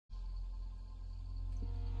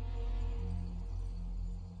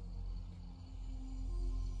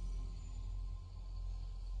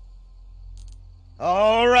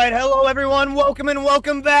Alright, hello everyone, welcome and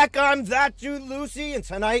welcome back. I'm ThatDudeLuci, and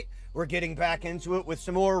tonight we're getting back into it with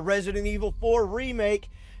some more Resident Evil 4 Remake.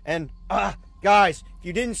 And, guys, if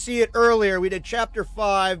you didn't see it earlier, we did Chapter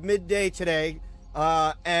 5 midday today,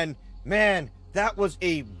 and, man, that was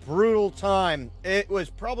a brutal time. It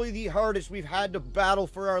was probably the hardest we've had to battle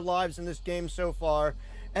for our lives in this game so far,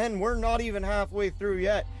 and we're not even halfway through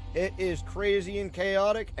yet. It is crazy and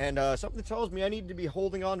chaotic, and something tells me I need to be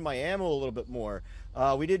holding on to my ammo a little bit more.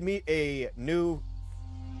 We did meet a new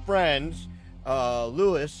friend,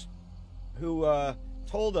 Lewis, who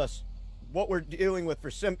told us what we're dealing with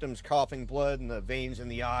for symptoms, coughing blood and the veins in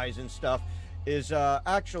the eyes and stuff, is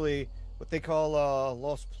actually what they call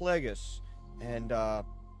Las Plagas. And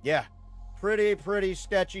yeah, pretty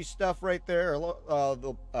sketchy stuff right there,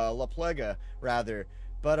 the La Plaga, rather.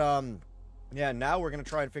 But yeah, now we're going to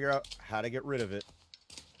try and figure out how to get rid of it.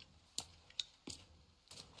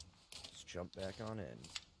 Let's jump back on in.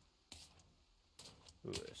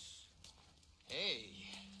 Lewis. Hey,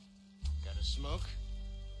 got a smoke?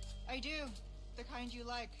 I do. The kind you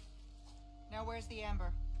like. Now where's the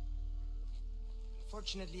amber?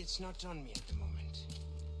 Fortunately, it's not on me at the moment.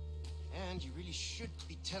 And you really should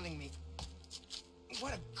be telling me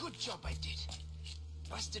what a good job I did.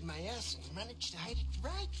 Busted my ass and managed to hide it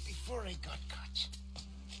right before I got caught.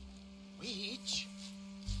 Which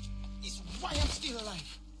is why I'm still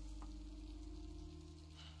alive.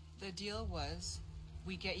 The deal was,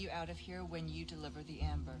 we get you out of here when you deliver the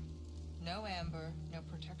amber. No amber, no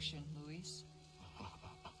protection, Luis.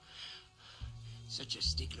 Such a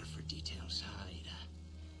stickler for details, Hyde.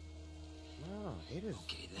 Oh, it is.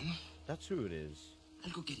 Okay then. That's who it is.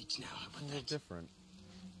 I'll go get it now. How about A little that? different.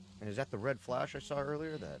 And is that the red flash I saw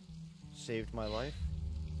earlier that saved my life?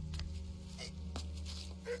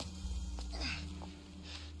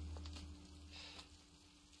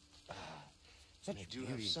 Such I do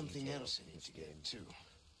have something else I need to get too.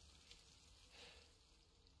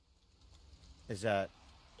 Is that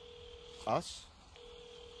us?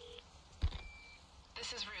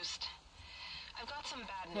 This is Roost. I've got some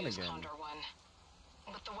bad Come news, again. Condor One.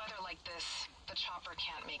 With the weather like this, the chopper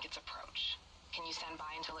can't make its approach. Can you stand by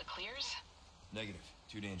until it clears? Negative.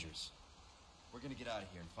 Too dangerous. We're gonna get out of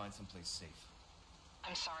here and find someplace safe.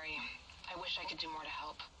 I'm sorry. I wish I could do more to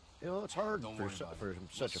help. You know, it's hard Don't for, worry about for it.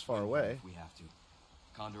 such We'll a far swing away. If we have to.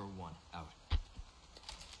 Condor 1, out.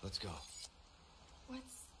 Let's go.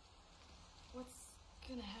 What's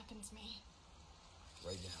gonna happen to me?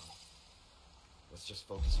 Right now. Let's just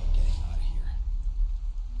focus on getting out of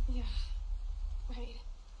here. Yeah, right.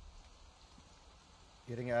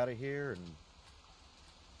 Getting out of here, and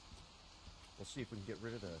we'll see if we can get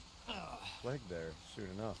rid of the leg there soon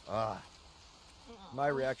enough. My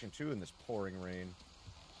reaction too in this pouring rain.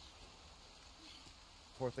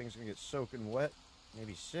 Poor thing's gonna get soaking wet,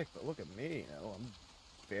 maybe sick, but look at me, you know, I'm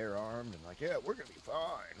bare armed and like, yeah, we're gonna be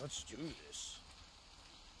fine. Let's do this.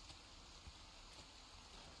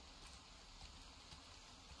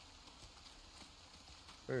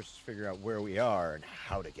 First, figure out where we are and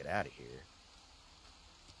how to get out of here.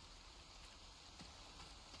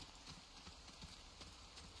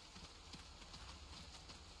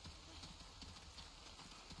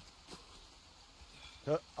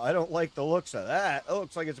 I don't like the looks of that. It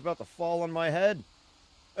looks like it's about to fall on my head.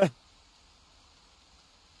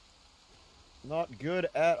 Not good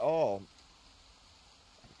at all.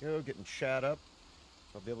 Go getting chat up.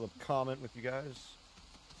 I'll be able to comment with you guys.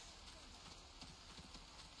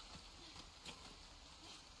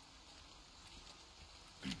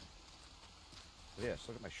 But yes,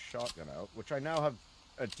 look at my shotgun out, which I now have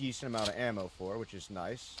a decent amount of ammo for, which is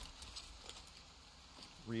nice.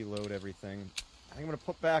 Reload everything. I think I'm going to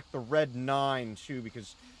put back the Red 9, too,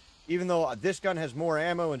 because even though this gun has more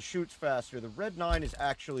ammo and shoots faster, the Red 9 is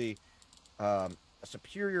actually a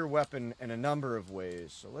superior weapon in a number of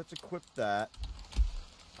ways. So let's equip that.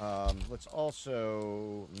 Let's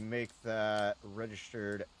also make that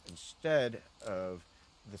registered instead of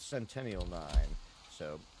the Centennial 9.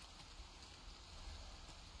 So,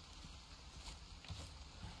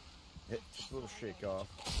 just a little shake off.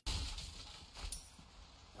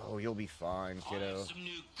 Oh, you'll be fine, I kiddo. have some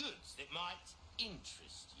new goods that might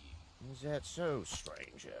interest you. Is that so,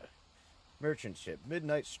 stranger? Merchant ship,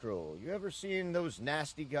 midnight stroll. You ever seen those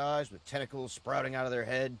nasty guys with tentacles sprouting out of their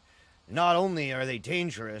head? Not only are they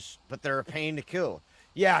dangerous, but they're a pain to kill.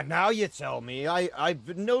 Yeah, now you tell me. I've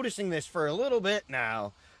been noticing this for a little bit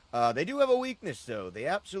now. They do have a weakness, though. They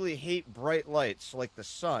absolutely hate bright lights like the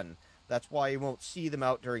sun. That's why you won't see them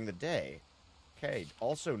out during the day. Okay,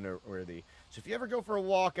 also noteworthy. So if you ever go for a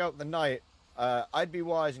walk out in the night, I'd be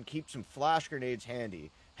wise and keep some flash grenades handy.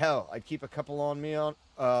 Hell, I'd keep a couple on me at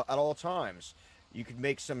all times. You could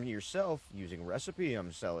make some yourself using recipe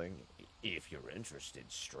I'm selling, if you're interested,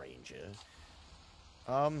 stranger.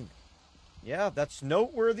 Yeah, that's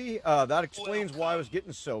noteworthy. That explains why I was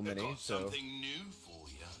getting so many. Got So, something new for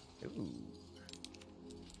you. ooh.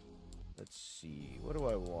 Let's see. What do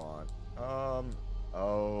I want?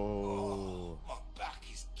 Oh. My back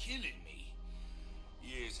is killing me.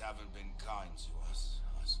 Years haven't been kind to us,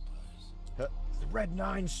 I suppose. The red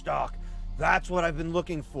 9 stock. That's what I've been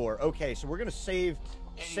looking for. Okay, so we're gonna save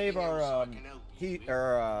our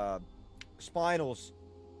spinals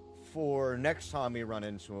for next time we run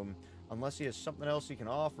into him, unless he has something else he can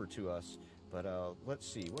offer to us. But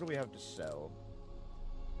let's see. What do we have to sell?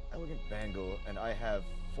 Elegant bangle, and I have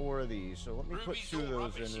 4 of these. So let me put 2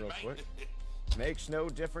 of those in real quick. Makes no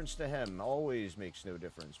difference to him. Always makes no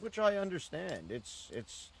difference, which I understand.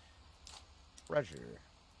 It's treasure.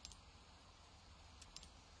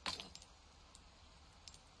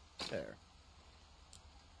 There.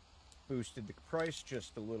 Boosted the price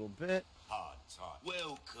just a little bit. Hard time.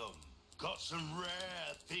 Welcome. Got some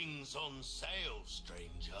rare things on sale,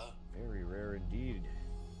 stranger. Very rare indeed.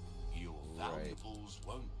 Your valuables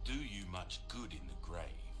won't do you much good in the grave.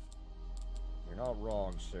 You're not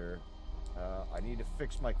wrong, sir. I need to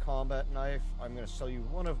fix my combat knife. I'm going to sell you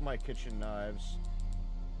one of my kitchen knives.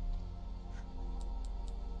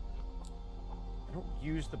 I don't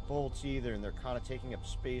use the bolts either, and they're kind of taking up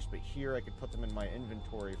space, but here I could put them in my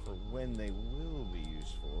inventory for when they will be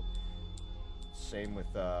useful. Same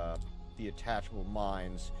with the attachable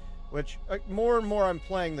mines, which more and more I'm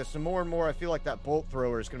playing this, and more I feel like that bolt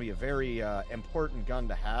thrower is going to be a very important gun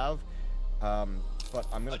to have. But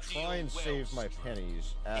I'm going to try and save my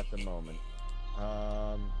pennies at the moment.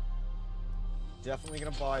 Definitely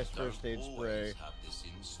going to buy his first aid spray.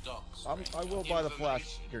 I will buy the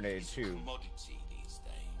flash grenade too.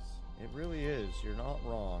 It really is. You're not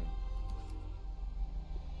wrong.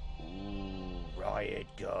 Ooh, riot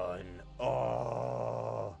gun.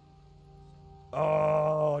 Oh.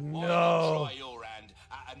 Oh, no. Why not try your hand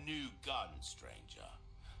at a new gun, stranger?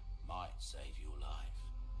 Might save your life.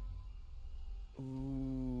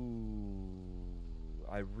 Ooh.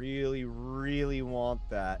 I really, really want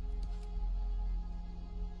that.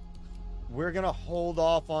 We're going to hold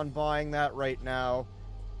off on buying that right now.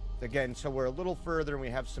 Again, so we're a little further and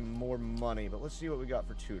we have some more money. But let's see what we got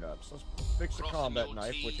for tune-ups. Let's fix the combat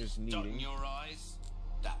knife, which is needing. Your eyes,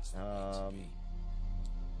 that's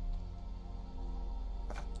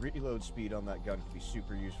reload speed on that gun could be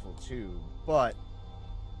super useful too, but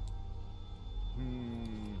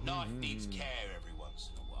knife needs care every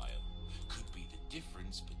once in a while. Could be the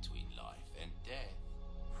difference between life and death.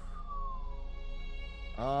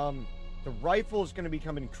 The rifle is going to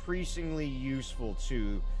become increasingly useful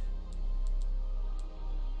too.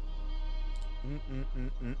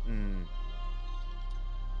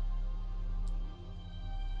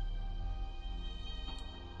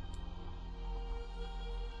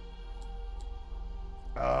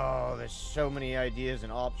 Oh, there's so many ideas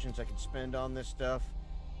and options I could spend on this stuff.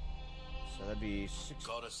 So that'd be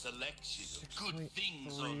got a selection of good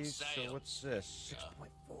things on sale. So what's this?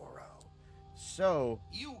 6.40. So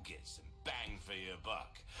you'll get some bang for your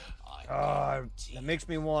buck. That makes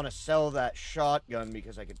me want to sell that shotgun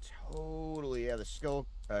because I could totally have the skull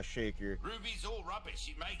shaker. Ruby's all rubbish.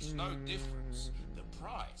 It makes no difference. The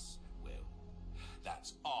price, well,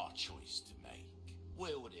 that's our choice to make.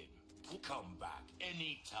 Will it? We'll come back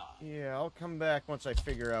anytime. Yeah, I'll come back once I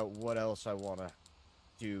figure out what else I want to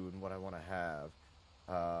do and what I want to have.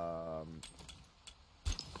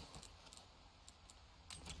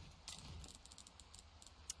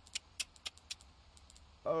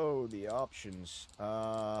 Oh, the options.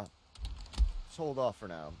 Let's hold off for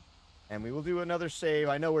now. And we will do another save.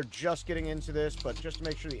 I know we're just getting into this, but just to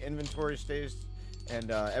make sure the inventory stays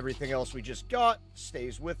and everything else we just got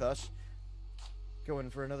stays with us. Go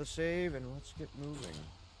in for another save, and let's get moving.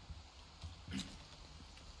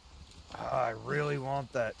 I really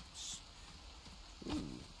want that.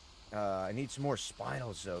 I need some more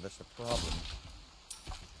spinals, though. That's the problem.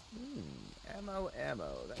 Ammo.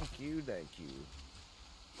 Thank you.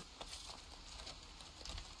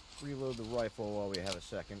 Reload the rifle while we have a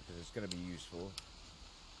second, because it's going to be useful.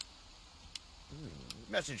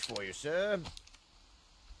 Message for you, sir.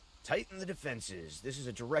 Tighten the defenses. This is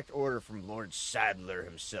a direct order from Lord Sadler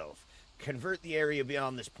himself. Convert the area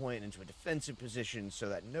beyond this point into a defensive position so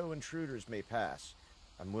that no intruders may pass.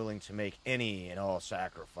 I'm willing to make any and all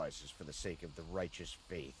sacrifices for the sake of the righteous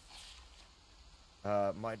faith.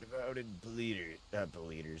 My devoted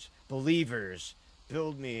believers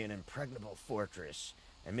build me an impregnable fortress.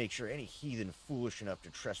 and make sure any heathen foolish enough to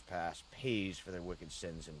trespass pays for their wicked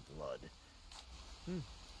sins in blood.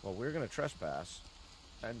 Well, we're gonna trespass,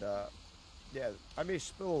 and yeah, I may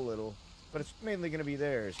spill a little, but it's mainly gonna be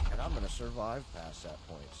theirs, and I'm gonna survive past that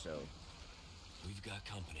point. So We've got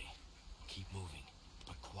company. Keep moving,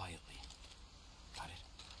 but quietly. Got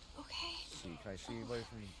it? Okay. let's see, can I see anybody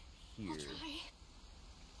from I'll here? try.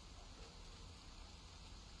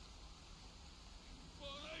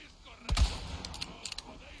 Podéis correr. Os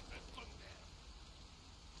podéis esconder.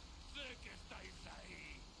 Sé que estáis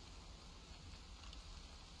ahí.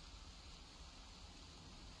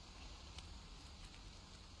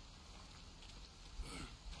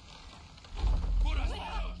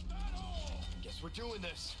 Guess we're doing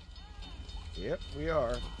this. Yep, we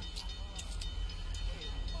are.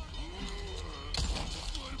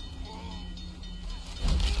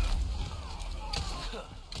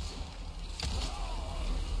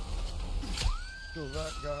 Kill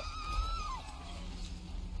that guy.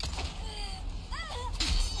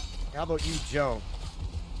 How about you, Joe?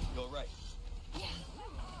 Go right. Yeah,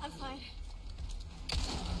 I'm fine.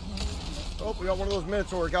 Oh, we got one of those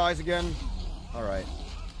Minotaur guys again. Alright.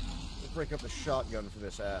 Let's break up the shotgun for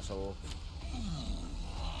this asshole.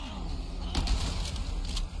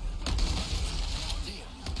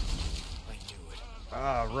 I knew it.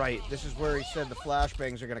 Ah, right. This is where he said the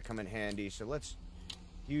flashbangs are going to come in handy, so let's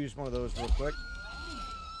use one of those real quick.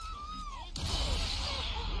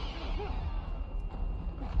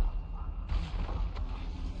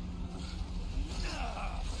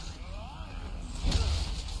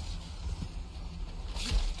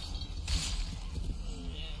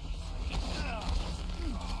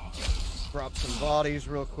 Drop some bodies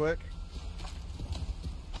real quick.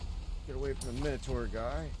 Get away from the Minotaur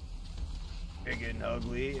guy. Big and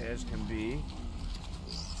ugly as can be.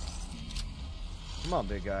 Come on,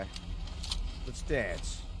 big guy. Let's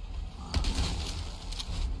dance.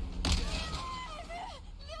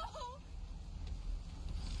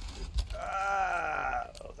 Ah,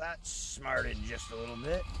 that smarted just a little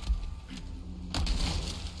bit.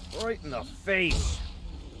 Right in the face.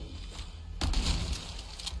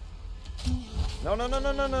 No, no, no,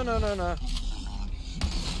 no, no, no, no, no, no.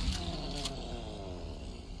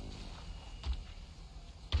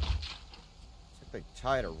 It's like they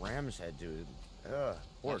tied a ram's head to it. Ugh,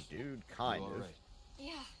 poor dude, kind You all of. right?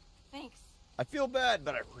 Yeah, thanks. I feel bad,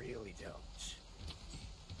 but I really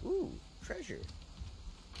don't. Ooh, treasure.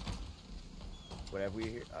 What have we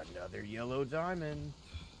here? Another yellow diamond.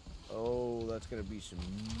 Oh, that's gonna be some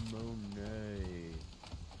Monet.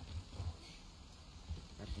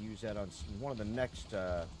 I have to use that on one of the next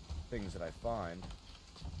things that I find.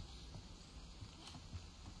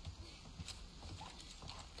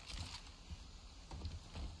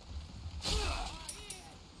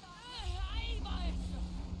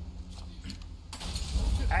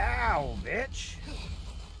 Ow, bitch!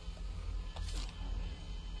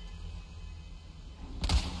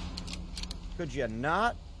 Could you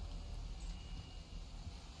not?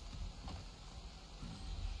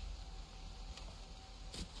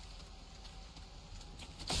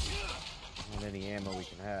 And any ammo we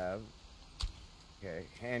can have. Okay,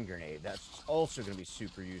 hand grenade. That's also going to be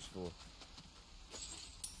super useful.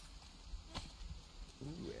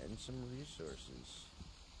 Ooh, and some resources.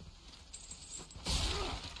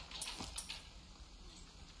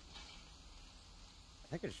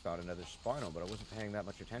 I think I just found another spinal, but I wasn't paying that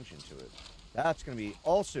much attention to it. That's going to be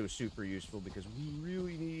also super useful because we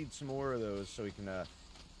really need some more of those so we can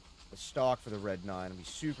stock for the Red 9. It'll be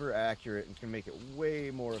super accurate and can make it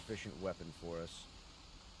way more efficient weapon for us.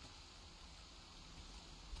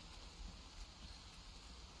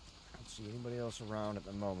 I don't see anybody else around at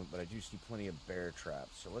the moment, but I do see plenty of bear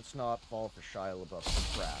traps. So let's not fall for Shia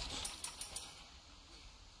LaBeouf's traps.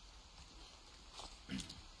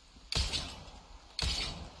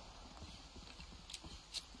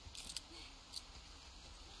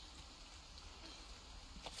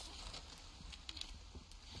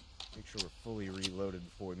 Make sure we're fully reloaded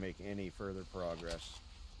before we make any further progress.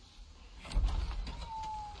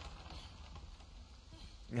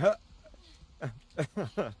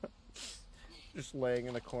 Just laying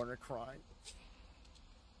in a corner crying.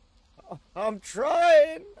 I'm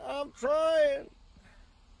trying! I'm trying!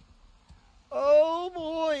 Oh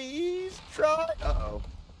boy, he's trying! Uh-oh.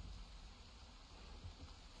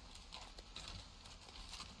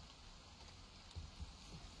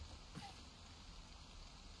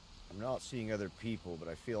 I'm not seeing other people, but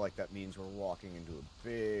I feel like that means we're walking into a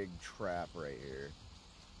big trap right here.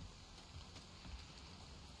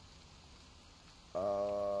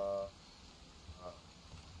 Yeah,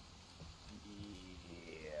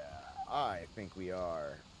 I think we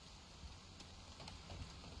are.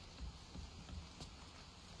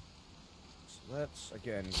 So let's,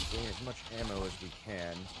 again, gain as much ammo as we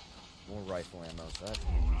can. More rifle ammo, so that's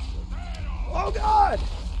gonna be useful. Oh god!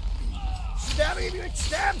 Stabbing me like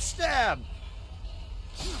stab!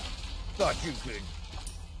 Thought you could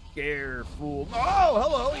scare fool. Oh,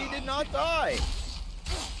 hello, he did not die!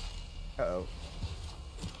 Uh-oh.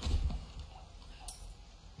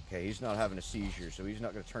 Okay, he's not having a seizure, so he's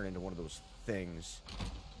not going to turn into one of those things.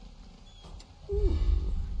 Ooh,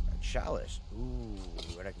 a chalice. Ooh,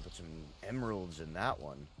 and I can put some emeralds in that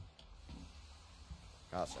one.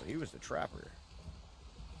 Ah, so he was the trapper.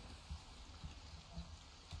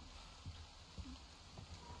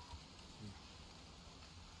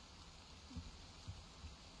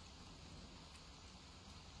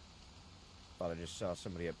 Thought I just saw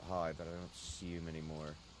somebody up high, but I don't see him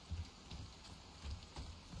anymore.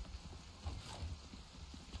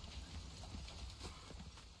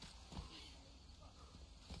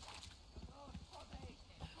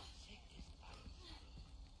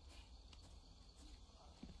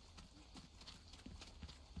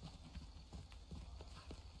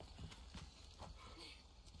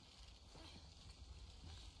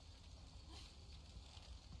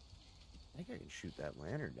 I think I can shoot that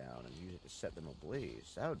lantern down and use it to set them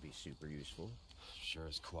ablaze. That would be super useful. Sure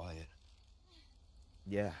is quiet.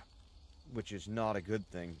 Yeah, which is not a good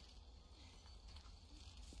thing.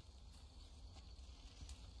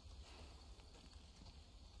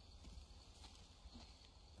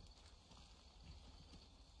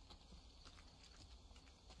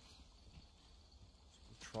 So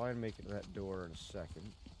we'll try and make it to that door in a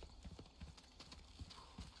second.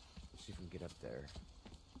 Let's see if we can get up there.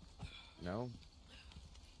 No?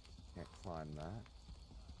 Can't climb that.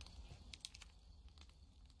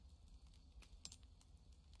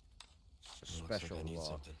 It's a special Looks like I need lock.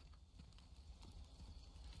 something.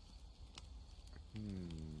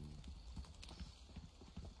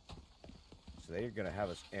 So they're gonna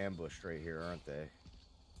have us ambushed right here, aren't they?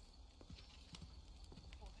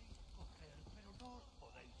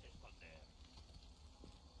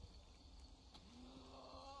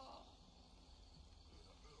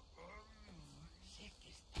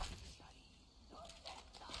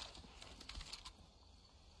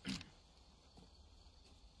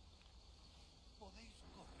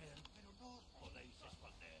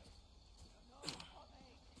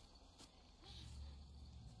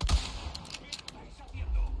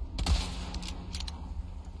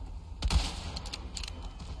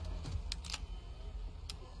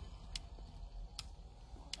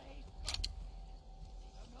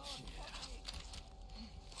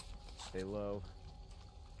 Stay low.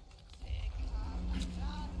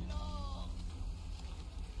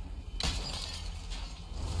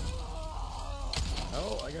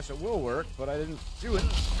 Oh, I guess it will work, but I didn't do it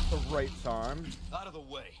at the right time. Out of the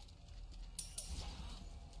way.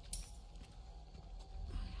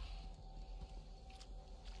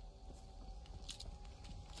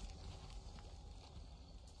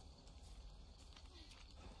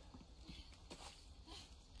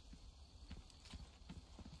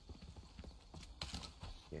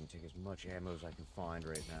 Can take as much ammo as I can find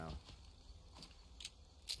right now.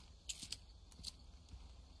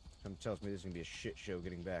 Something tells me this is gonna be a shit show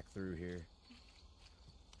getting back through here.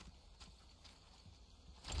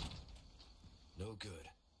 No good.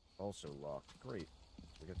 Also locked. Great.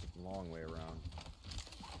 We gotta take the long way around.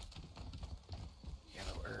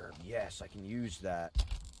 Yellow herb. Yes, I can use that.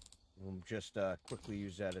 We'll just quickly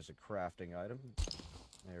use that as a crafting item.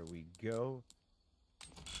 There we go.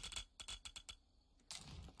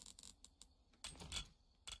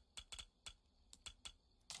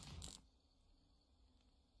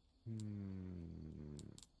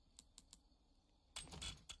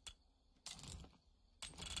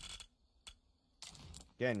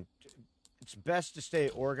 Again, it's best to stay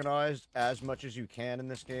organized as much as you can in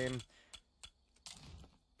this game,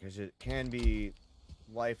 because it can be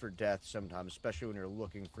life or death sometimes, especially when you're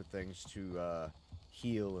looking for things to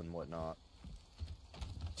heal and whatnot.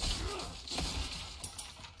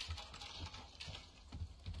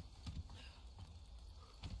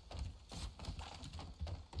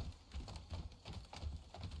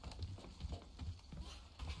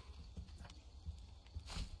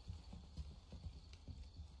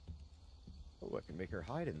 Oh, I can make her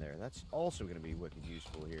hide in there. That's also going to be wicked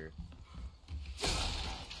useful here.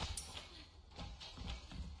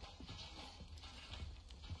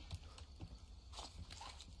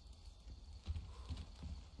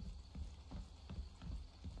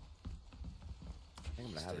 I think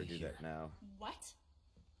I'm going to have her do that now. What?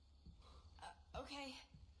 Okay.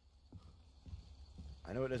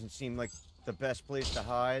 I know it doesn't seem like the best place to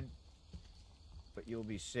hide, but you'll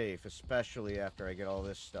be safe, especially after I get all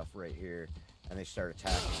this stuff right here and they start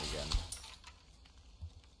attacking again.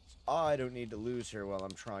 I don't need to lose her while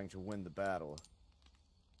I'm trying to win the battle.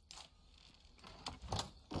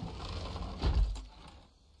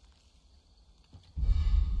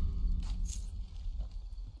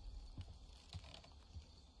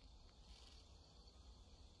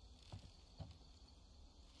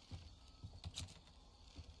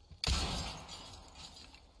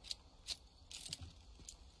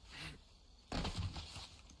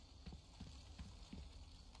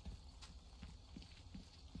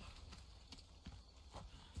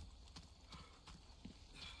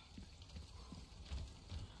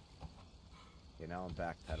 Now I'm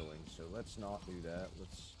backpedaling, so let's not do that.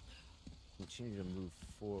 Let's continue to move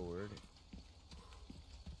forward.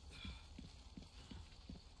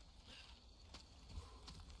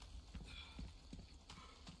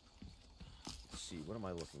 Let's see, what am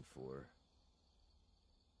I looking for?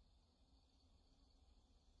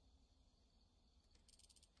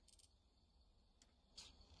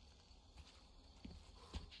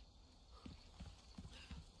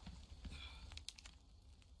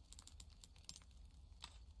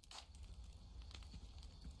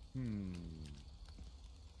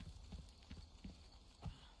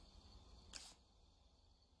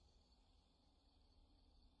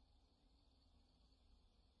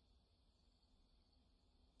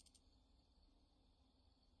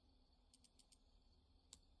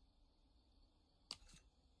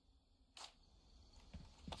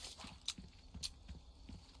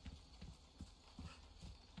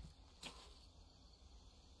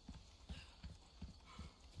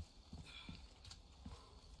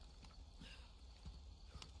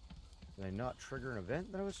 Did I not trigger an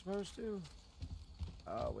event that I was supposed to?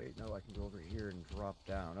 Oh, wait, no, I can go over here and drop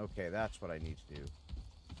down. Okay, that's what I need to do.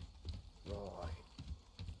 Right.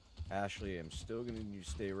 Ashely, I'm still going to need you to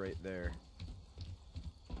stay right there.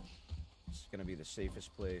 It's going to be the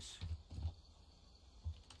safest place.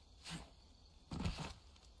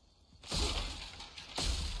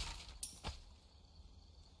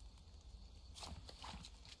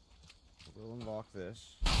 We'll unlock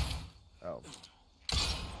this. Oh.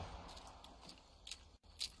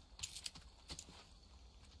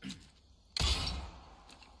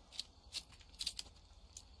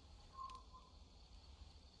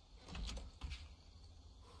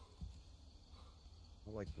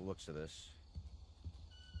 I like the looks of this.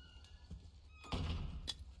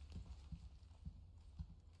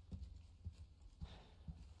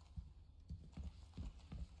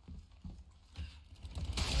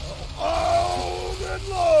 Oh, good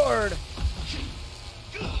lord!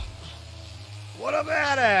 What a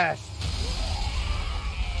badass!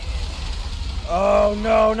 Oh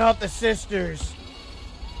no, not the sisters!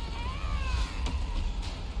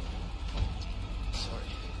 Sorry,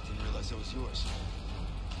 didn't realize that was yours.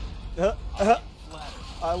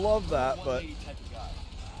 I love that, but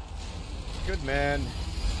good man.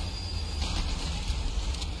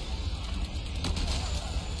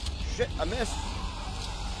 Shit, I missed.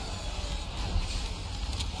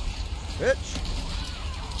 Bitch.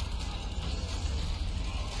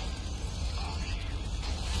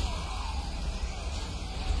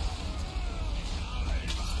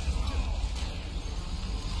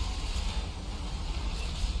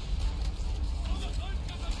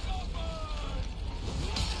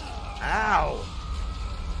 Ow!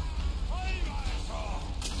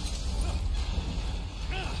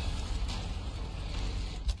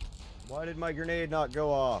 Why did my grenade not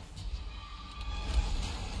go off?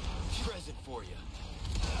 Present for you.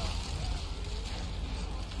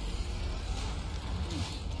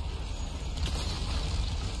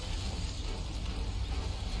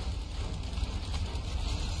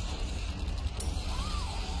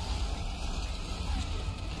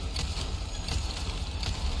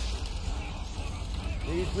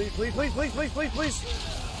 Please, please, please, please, please, please, please, please.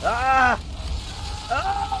 Ah!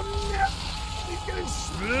 Oh, no! He's gonna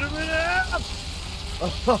split him in half!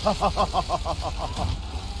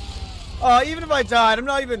 Even if I died, I'm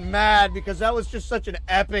not even mad because that was just such an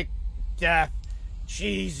epic death.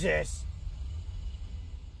 Jesus.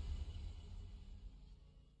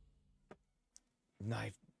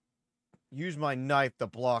 Knife. Use my knife to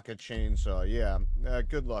block a chainsaw. Yeah,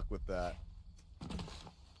 good luck with that.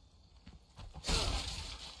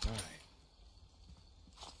 Alright.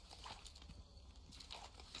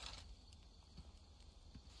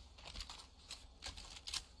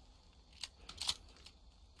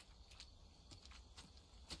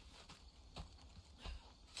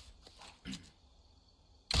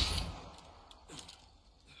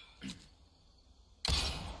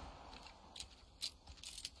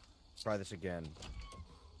 try this again.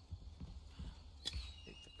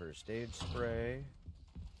 Take the first aid spray.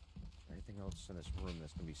 Anything else in this room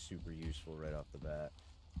that's going to be super useful right off the bat?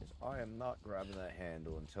 Because I am not grabbing that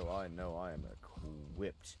handle until I know I am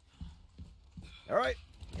equipped. Alright,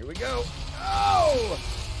 here we go. Oh!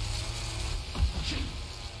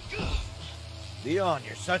 Leon,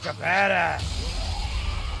 you're such a badass!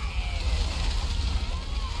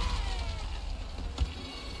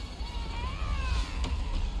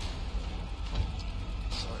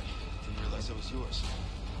 Sorry, didn't realize it was yours.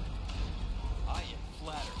 I am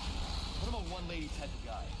flattered. But I'm a one-lady type of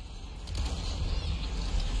guy.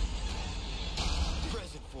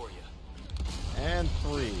 Present for you. And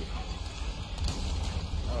 3.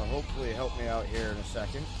 Hopefully help me out here in a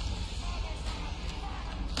second.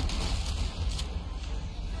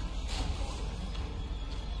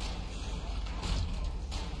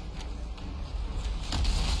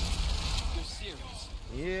 You're serious.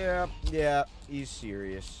 Yeah, he's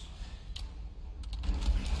serious.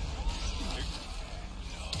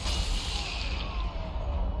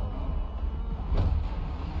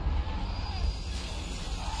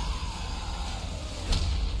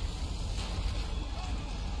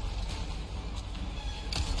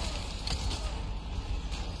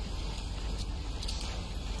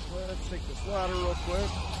 Let's take this ladder real quick.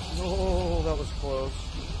 Oh, that was close.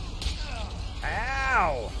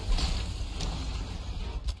 Ow!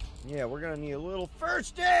 Yeah, we're gonna need a little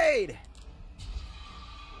first aid!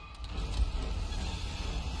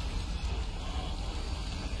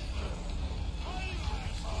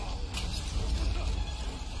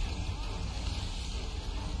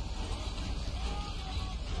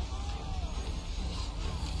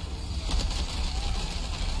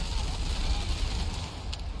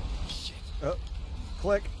 Oh,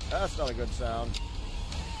 click. That's not a good sound.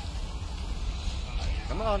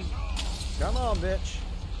 Come on. Come on, bitch.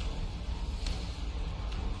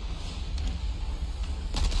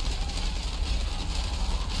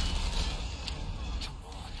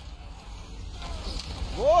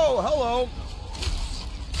 Whoa, hello.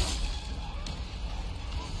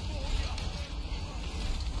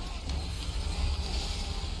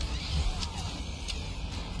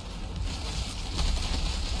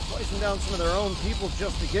 Slicing down some of their own people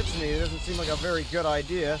just to get to me doesn't seem like a very good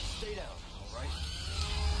idea. Stay down, all right?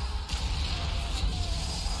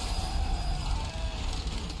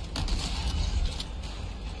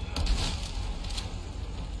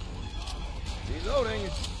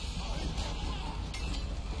 Reloading.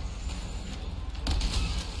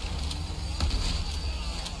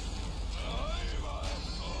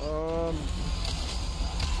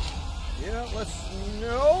 Yeah, let's...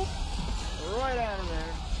 Nope. Right out of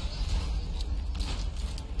there.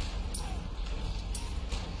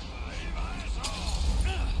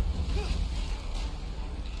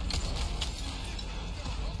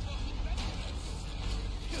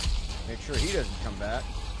 Make sure he doesn't come back.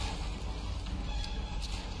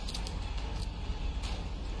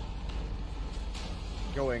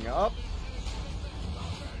 Going up.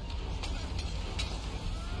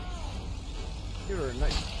 Give her a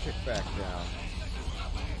nice kick back down.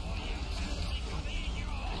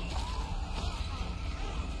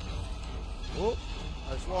 Whoop.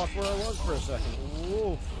 I just lost where I was for a second.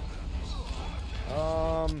 Woof.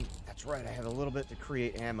 That's right, I have a little bit to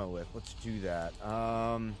create ammo with. Let's do that.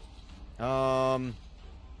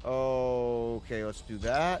 Okay, let's do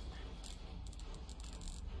that.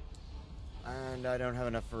 And I don't have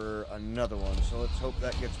enough for another one, so let's hope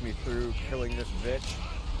that gets me through killing this bitch.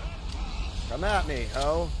 Come at me,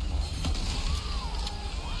 ho.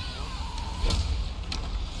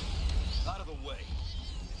 Out of the way.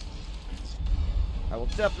 I will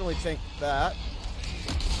definitely take that.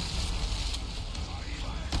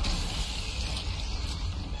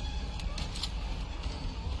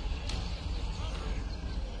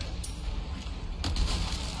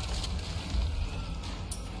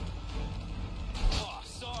 Oh,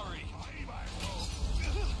 sorry.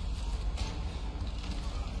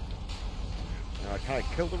 Now, can I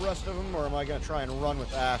kill the rest of them, or am I going to try and run with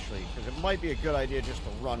Ashely? Because it might be a good idea just to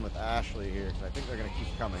run with Ashely here, because I think they're going to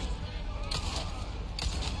keep coming.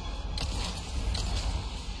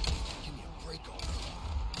 Give me a break on.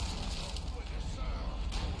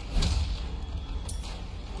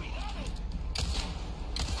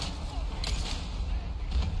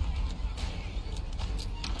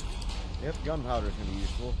 Yep, gunpowder's going to be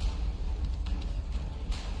useful.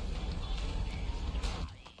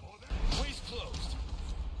 Way's closed.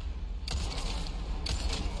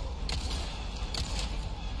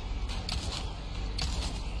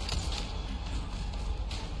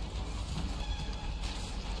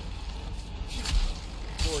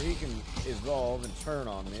 Before he can evolve and turn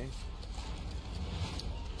on me.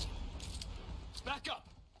 Back up.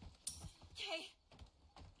 Okay.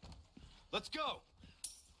 Let's go.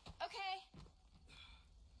 Okay.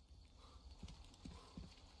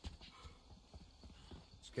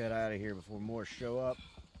 Let's get out of here before more show up.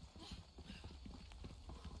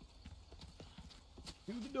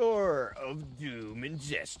 To the door of doom and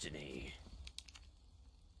destiny.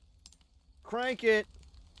 Crank it.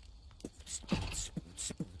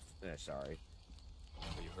 Sorry.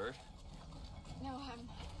 Are you hurt? No,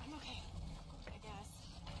 I'm okay. I guess.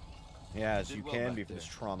 Yeah, as Did you well can back be for this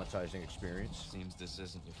traumatizing experience. Seems this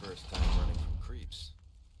isn't your first time running from creeps.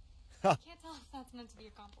 I can't tell if that's meant to be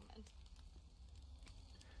a compliment.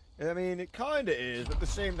 I mean, it kind of is, but at the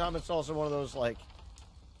same time, it's also one of those, like...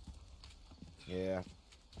 Yeah.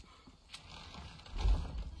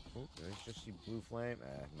 Oh, did I just see blue flame?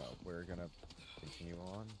 No, we're gonna continue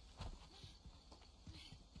on.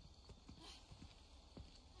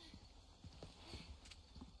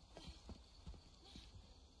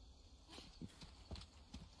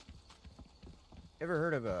 Ever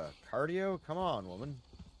heard of a cardio? Come on, woman.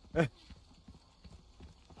 So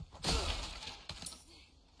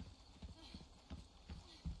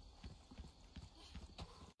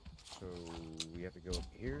we have to go up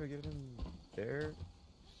here to get him there.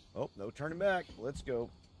 Oh, no turning back. Let's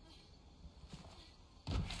go.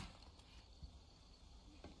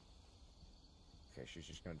 Okay, she's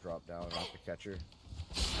just gonna drop down and I have to catch her.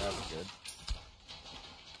 That was good.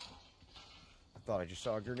 I thought I just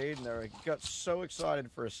saw a grenade in there. I got so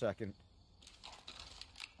excited for a second.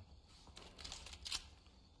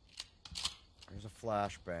 There's a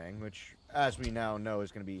flashbang, which, as we now know,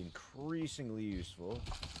 is going to be increasingly useful.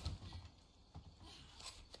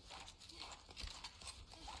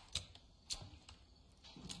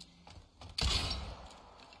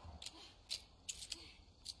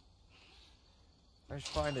 I just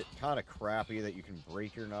find it kind of crappy that you can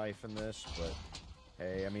break your knife in this, but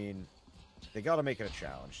hey, I mean, they got to make it a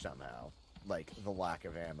challenge somehow. Like, the lack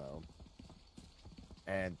of ammo.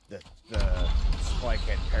 And the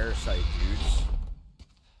spikehead parasite dudes.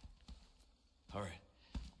 All right,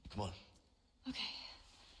 come on. Okay.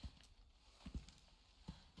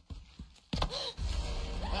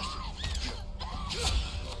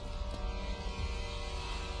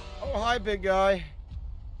 Oh, hi, big guy.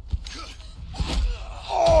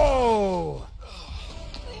 Oh!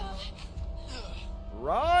 Leon.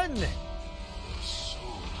 Run! Soul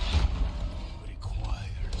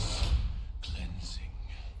requires cleansing.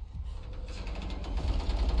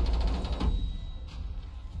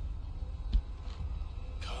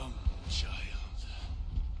 Come, child.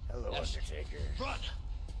 Hello, Undertaker. Run!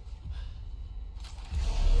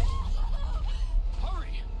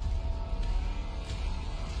 Hurry!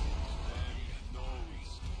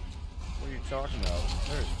 What are you talking about?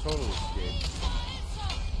 There's total escape.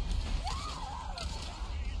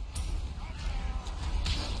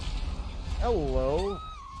 Hello.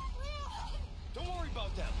 Don't worry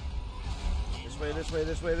about them. This way, this way,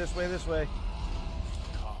 this way, this way, this way.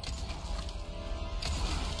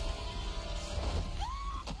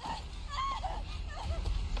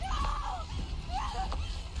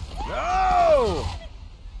 No!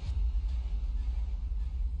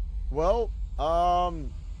 Well,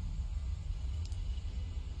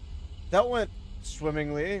 that went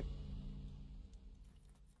swimmingly.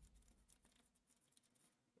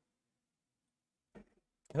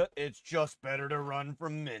 It's just better to run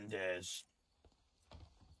from Mendez.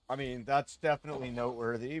 I mean, that's definitely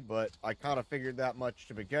noteworthy, but I kind of figured that much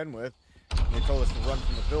to begin with. They told us to run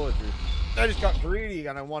from the villagers. I just got greedy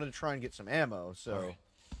and I wanted to try and get some ammo, so... All right.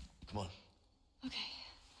 Come on. Okay.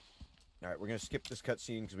 Alright, we're gonna skip this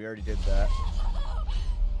cutscene because we already did that.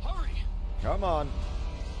 Hurry! Come on.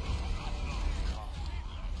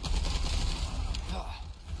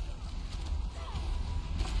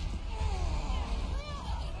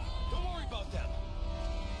 Don't worry about them.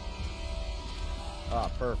 Ah,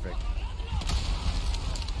 perfect.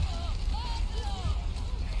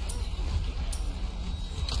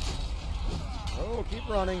 Oh, keep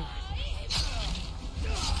running.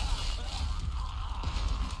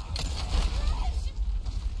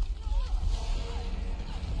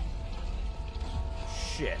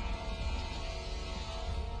 Shit.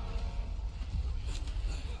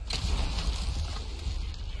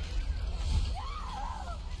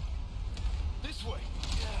 This way.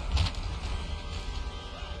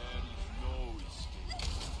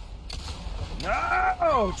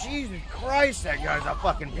 No! Jesus Christ, that guy's a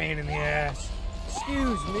fucking pain in the ass.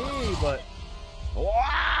 Excuse me, but...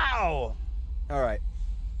 Wow! Alright.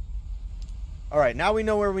 Alright, now we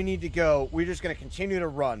know where we need to go. We're just going to continue to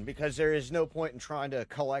run because there is no point in trying to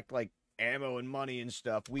collect, like, ammo and money and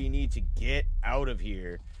stuff. We need to get out of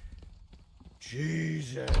here.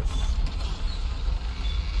 Jesus.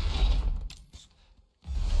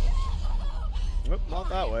 Nope, not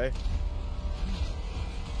that way.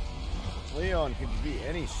 Leon could be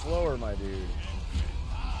any slower, my dude.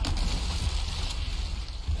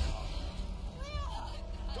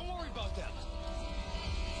 Don't worry about that.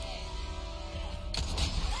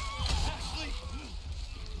 Ashley!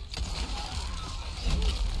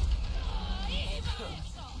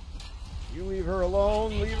 You leave her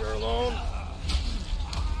alone, leave her alone.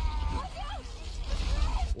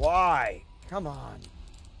 Why? Come on.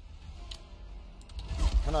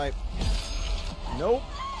 Can I? Nope.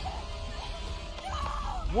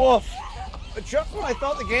 Woof. Just when I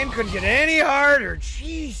thought the game couldn't get any harder.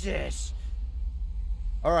 Jesus.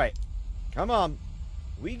 Alright. Come on.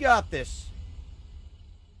 We got this.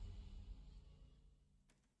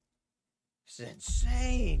 This is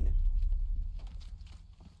insane.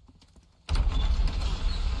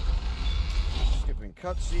 Skipping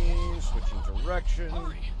cutscenes, switching direction.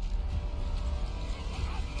 Hurry.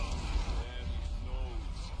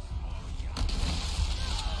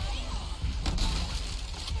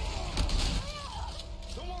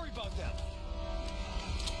 Don't worry about that.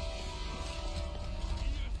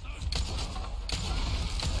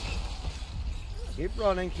 Keep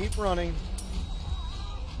running, keep running.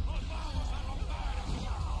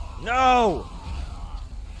 No!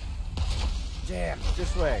 Damn,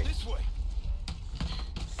 this way. This way.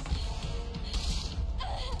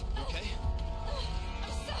 Okay.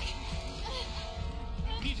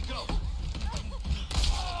 We need to go.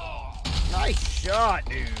 Nice shot,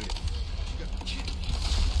 dude.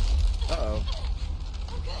 Uh-oh.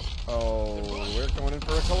 Oh, we're going in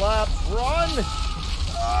for a collapse. Run!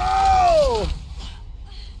 Oh!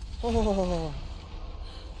 Oh.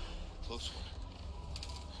 Close one.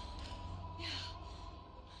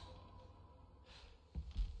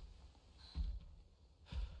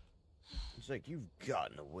 It's like you've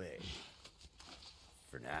gotten away.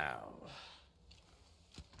 For now.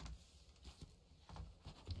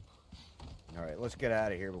 Alright, let's get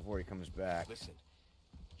out of here before he comes back. Listen,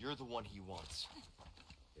 you're the one he wants.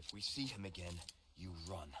 If we see him again, you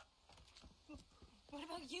run. What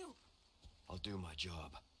about you? I'll do my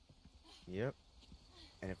job. Yep.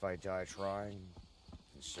 And if I die trying,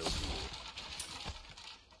 then so be it.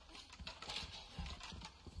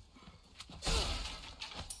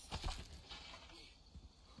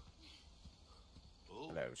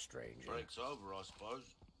 Hello, stranger. Break's over, I suppose.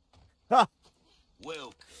 Ha!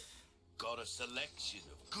 Welcome. Got a selection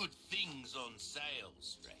of good things on sale,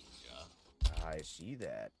 stranger. I see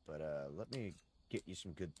that, but let me get you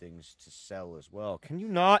some good things to sell as well. Can you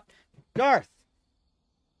not? Garth!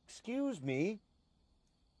 Excuse me.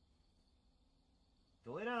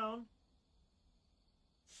 Go lay down.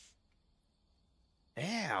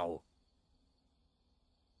 Ow.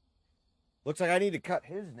 Looks like I need to cut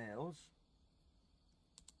his nails.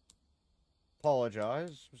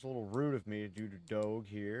 Apologize. It was a little rude of me to do to Dog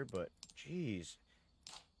here, but jeez.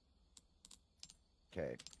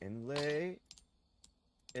 Okay, inlay,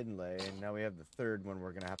 and now we have the third one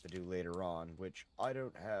we're gonna have to do later on, which I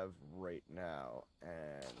don't have right now.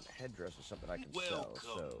 And headdress is something I can sell,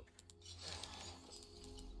 so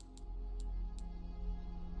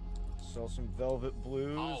sell some velvet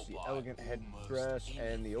blues, the elegant headdress,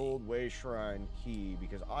 and the old way shrine key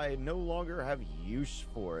because I no longer have use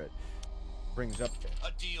for it. Brings up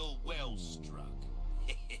a deal well struck.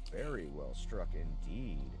 Very well struck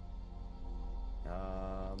indeed.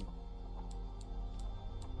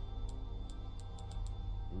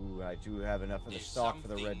 Ooh, I do have enough of the stock for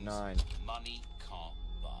the red 9. Money can't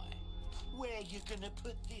buy. Where you gonna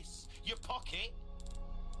put this? Your pocket?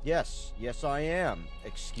 Yes, yes I am.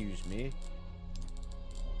 Excuse me.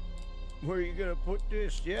 Where are you gonna put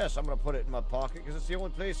this? Yes, I'm gonna put it in my pocket because it's the only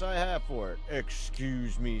place I have for it.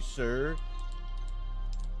 Excuse me, sir.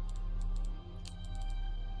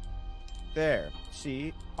 There.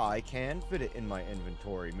 See, I can fit it in my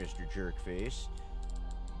inventory, Mr. Jerkface.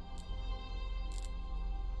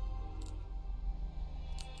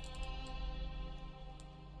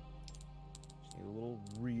 Just need a little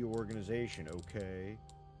reorganization, okay?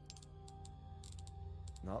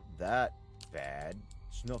 Not that bad.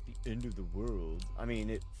 It's not the end of the world. I mean,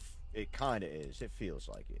 it kind of is. It feels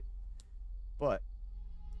like it. But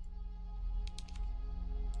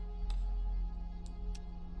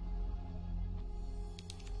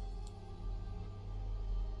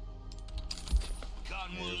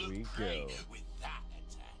Gun will there we look go. great with that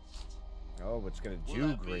attached. Oh, it's gonna Will do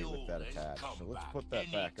that be great all with that then? attached. Come So let's back put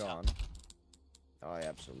that back anytime. on. I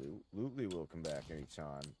absolutely will come back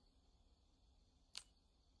anytime.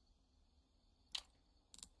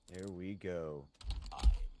 There we go.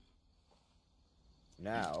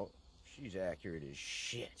 Now, she's accurate as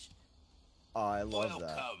shit. I love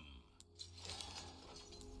that.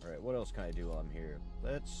 Alright, what else can I do while I'm here?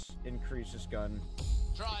 Let's increase this gun.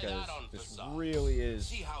 Try Because that on for this size. really is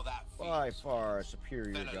See how that by feels. far a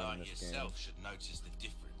superior Fella gun in like this game. yourself should notice the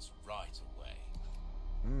difference right away.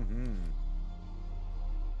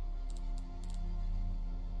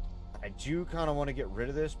 I do kind of want to get rid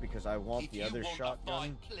of this because I want If the you other want shotgun. to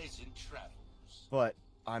find pleasant travels. But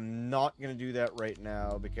I'm not going to do that right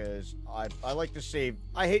now because I like to save.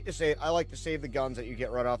 I hate to say it, I like to save the guns that you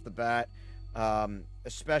get right off the bat.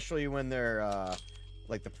 Especially when they're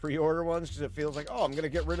like the pre-order ones, because it feels like, oh, I'm going to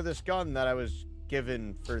get rid of this gun that I was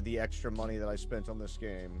given for the extra money that I spent on this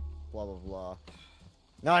game. Blah, blah, blah.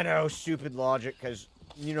 Now I know, stupid logic, because,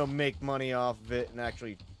 you know, make money off of it and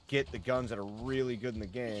actually get the guns that are really good in the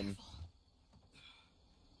game.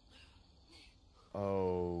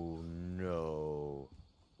 Oh, no.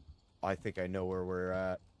 I think I know where we're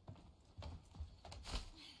at.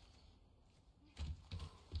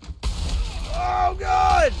 Oh,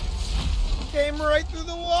 God! Came right through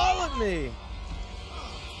the wall at me!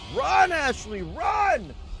 Run, Ashely,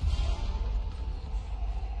 run!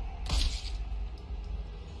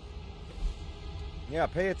 Yeah,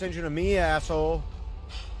 pay attention to me, asshole.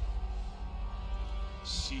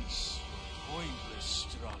 Cease your pointless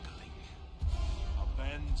struggling.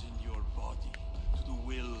 Abandon your body to the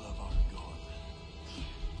will of our God.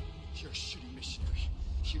 You're a shitty missionary.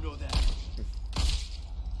 You know that.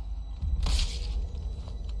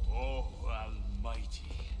 Oh,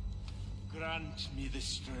 Almighty, grant me the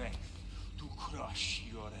strength to crush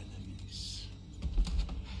your enemies.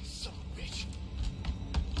 Son of a bitch!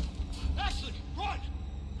 Ashely, run!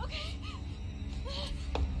 Okay.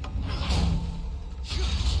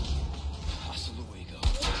 Hasta luego.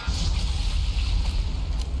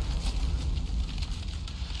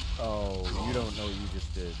 Oh, you don't know what you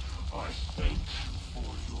just did. I thank you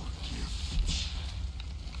for your gift.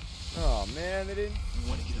 Oh, man, they didn't... You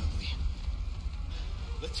want to get ugly?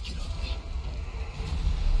 Let's get ugly.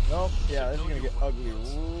 Nope, yeah, this is gonna get ugly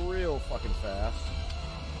real fucking fast.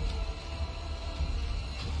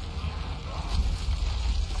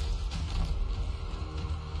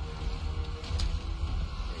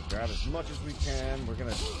 Okay, grab as much as we can. We're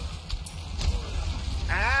gonna...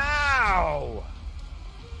 Ow!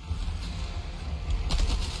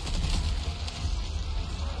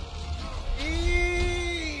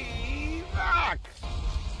 Fuck!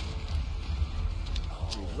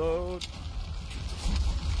 Reload.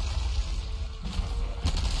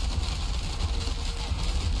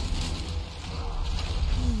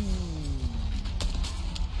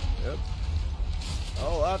 Yep.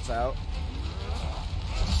 Oh, that's out.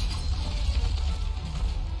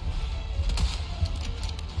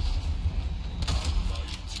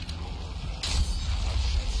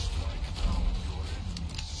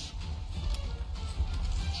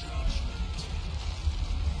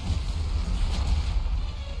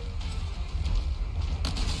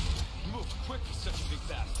 You move quick for such a big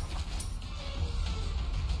battle.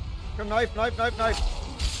 Come, knife, knife, knife, knife.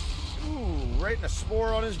 Ooh, right in the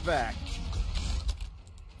spore on his back.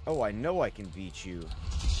 Oh, I know I can beat you.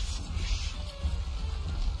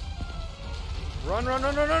 Run, run,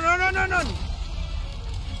 run, run, run, run, run, run, run!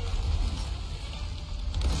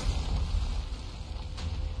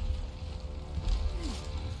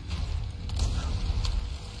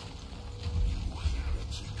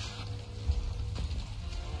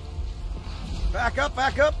 Back up,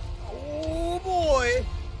 back up! Oh, boy!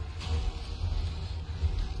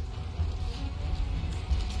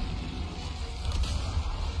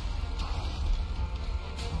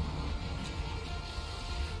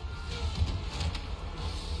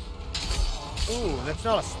 Ooh, that's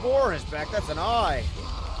not a spore in his back, that's an eye.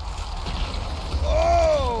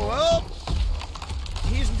 Oh, well,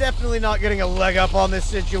 he's definitely not getting a leg up on this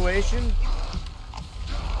situation.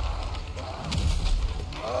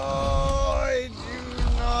 Oh, I do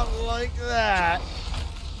not like that.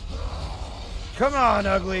 Come on,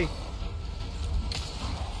 ugly.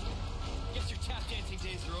 Guess your tap dancing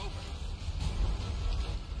days are over.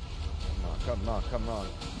 Come on, come on.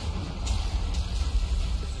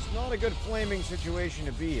 This is not a good flaming situation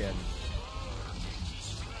to be in.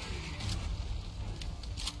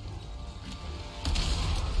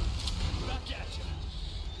 Back at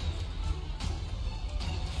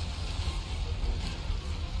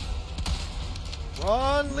you.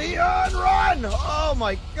 Run, Leon, run! Oh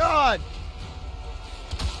my God!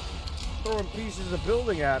 throwing pieces of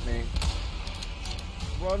building at me.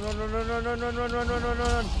 Run, run, run, run, run, run, run, run, run, run, run,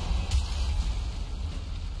 run.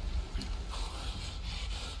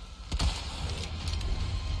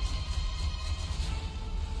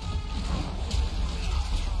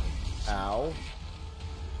 Ow.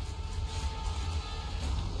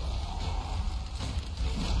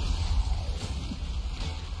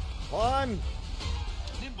 Climb!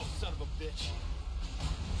 Nimble son of a bitch.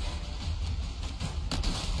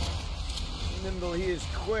 Nimble, he is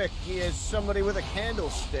quick. He is somebody with a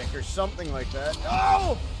candlestick or something like that.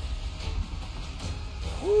 Oh!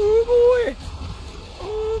 Ooh, boy!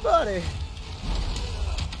 Ooh, buddy!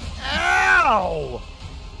 Ow!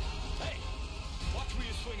 Hey, watch where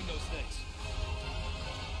you're swinging those things.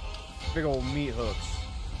 Big old meat hooks.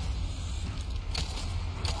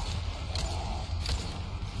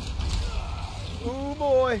 Ooh,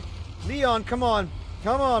 boy! Leon, come on.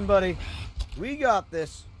 Come on, buddy. We got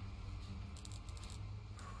this.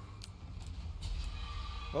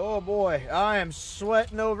 Oh boy, I am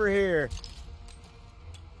sweating over here.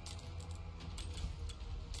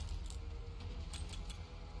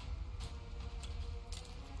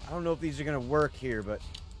 I don't know if these are gonna work here, but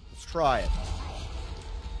let's try it.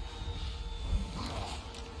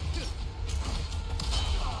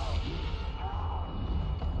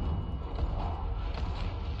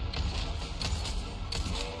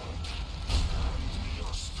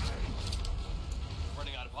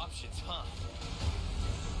 Running out of options, huh?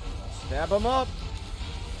 Stab him up.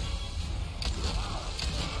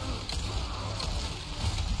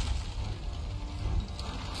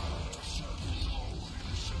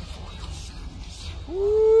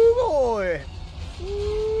 Ooh, boy.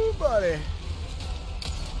 Ooh, buddy.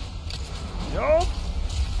 Nope.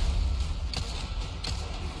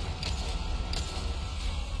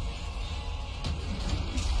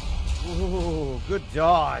 Ooh, good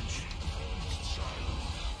dodge.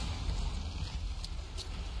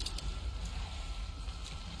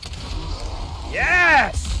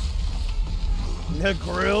 Yes! The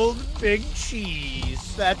grilled big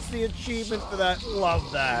cheese. That's the achievement for that. Love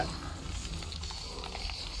that.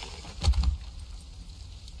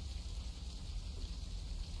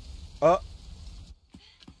 Leon!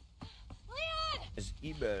 His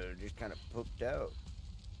ego just kind of poked out.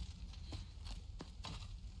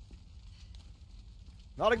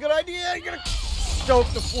 Not a good idea. You're gonna stoke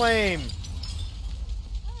the flame.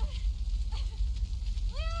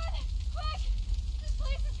 Leon! Quick! This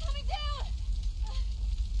place is coming down!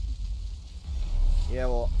 Yeah,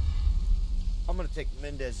 well, I'm gonna take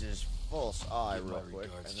Mendez's false eye Give real my quick.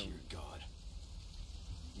 regards and to then- your god.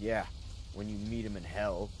 Yeah, when you meet him in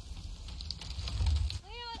hell.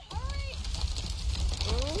 Leon, hurry!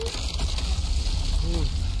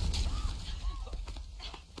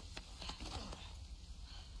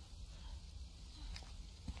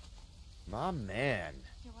 My man.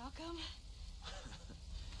 You're welcome.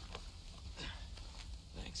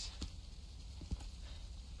 Thanks.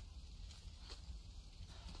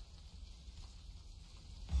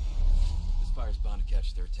 This fire's bound to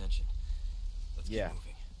catch their attention. Let's Yeah. keep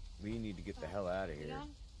moving. We need to get the hell out of here.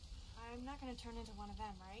 Leon, I'm not gonna turn into one of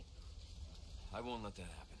them, right? I won't let that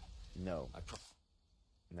happen. No. I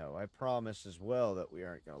No, I promise as well that we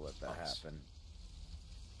aren't gonna let that Promise. happen.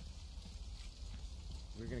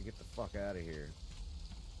 We're gonna get the fuck out of here.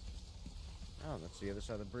 Oh, that's the other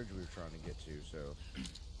side of the bridge we were trying to get to, so...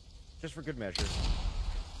 Just for good measure.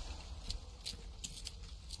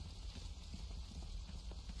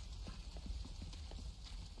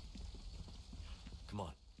 Come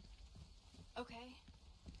on. Okay.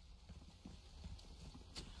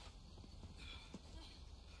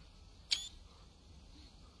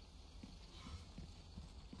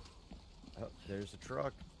 Oh, there's the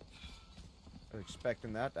truck. I was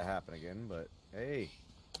expecting that to happen again, but hey,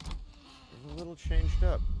 it's a little changed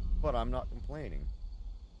up, but I'm not complaining.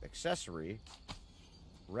 Accessory,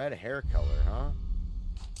 red hair color,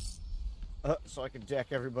 huh? So I can deck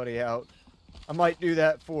everybody out. I might do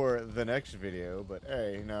that for the next video, but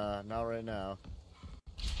hey, nah, not right now.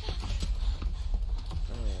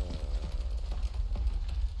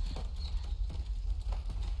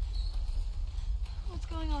 What's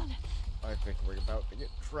going on? I think we're about to get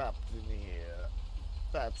trapped in here.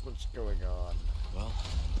 That's what's going on. Well,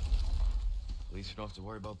 at least we don't have to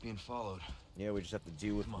worry about being followed. Yeah, we just have to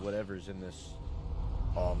deal with Come on. whatever's in this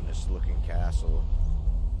ominous-looking castle.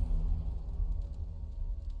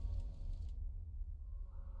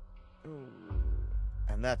 Ooh.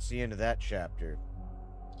 And that's the end of that chapter.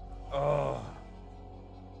 Oh.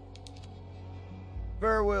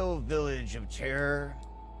 Farewell, village of terror.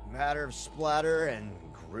 Matter of splatter and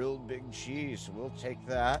grilled big cheese. We'll take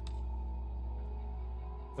that.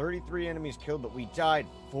 33 enemies killed, but we died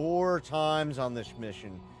 4 times on this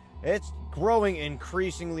mission. It's growing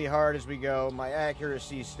increasingly hard as we go. My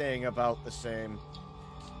accuracy is staying about the same.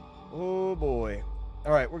 Oh boy.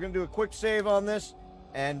 Alright, we're going to do a quick save on this.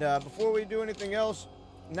 And before we do anything else,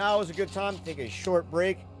 now is a good time to take a short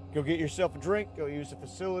break. Go get yourself a drink. Go use the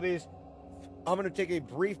facilities. I'm going to take a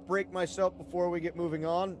brief break myself before we get moving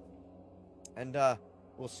on. And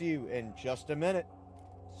we'll see you in just a minute.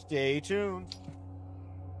 Stay tuned.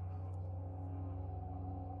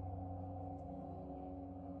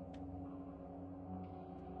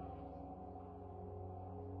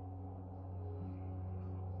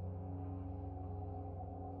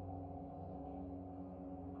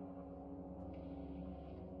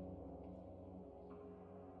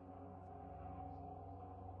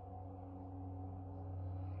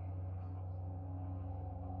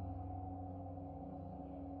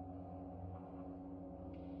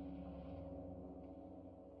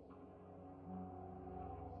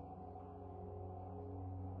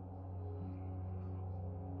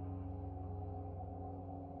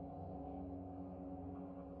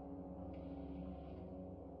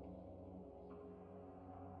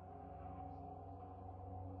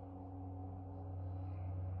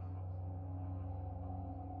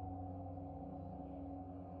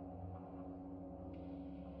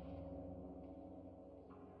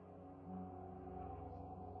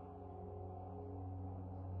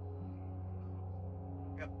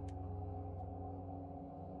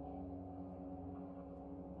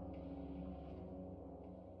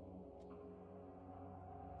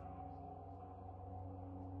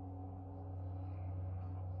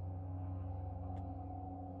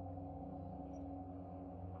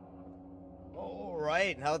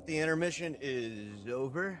 Alright, now that the intermission is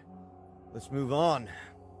over, let's move on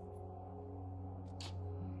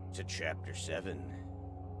to Chapter 7.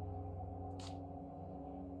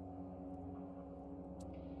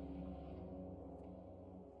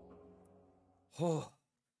 Oh,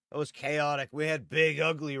 that was chaotic. We had Big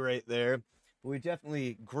Ugly right there. But we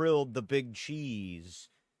definitely grilled the big cheese.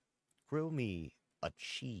 Grill me a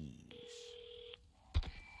cheese.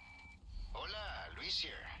 Hola, Luis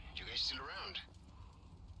here. You guys still around?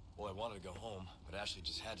 Boy, I wanted to go home, but Ashley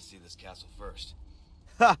just had to see this castle first.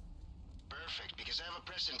 Ha! Perfect, because I have a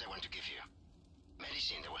present I want to give you.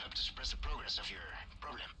 Medicine that will help to suppress the progress of your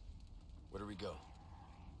problem. Where do we go?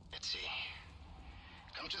 Let's see.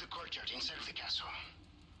 Come to the courtyard inside of the castle.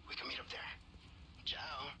 We can meet up there.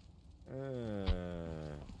 Ciao.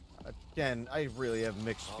 Again, I really have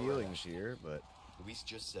mixed All feelings right. here, but... Luis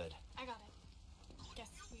just said. I got it.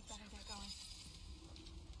 Guess we better get going.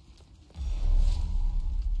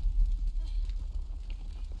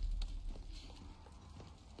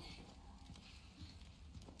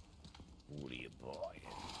 What are you buying?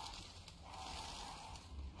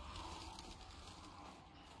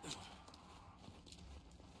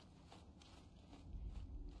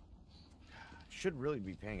 Should really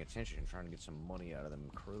be paying attention and trying to get some money out of them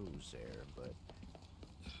crows there, but...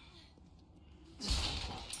 See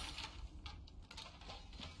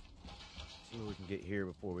what we can get here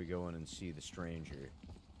before we go in and see the stranger.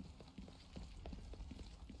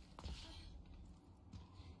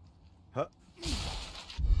 Huh?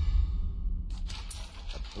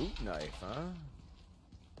 A boot knife, huh?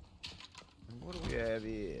 And what do we have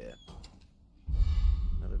here?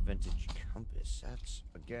 Another vintage compass. That's,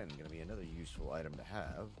 again, going to be another useful item to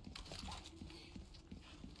have.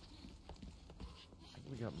 I think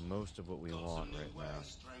we got most of what we want right now.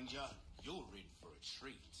 Stranger, you're in for a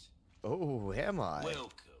treat. Oh, am I? Welcome.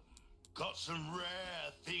 Got some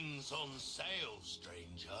rare things on sale,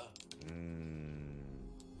 stranger.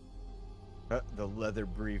 The leather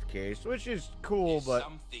briefcase, which is cool, There's but...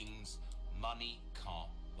 some things money can't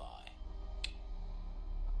buy.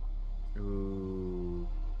 Ooh.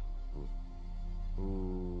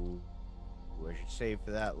 Ooh. I should save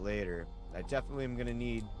for that later. I definitely am going to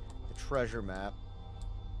need the treasure map.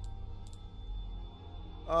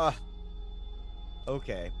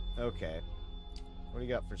 Okay. Okay. What do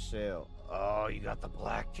you got for sale? Oh, you got the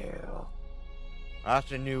blacktail.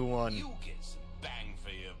 That's a new one. You'll get some bang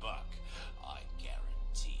for your buck. I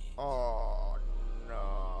guarantee it. Oh,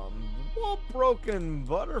 no. What broken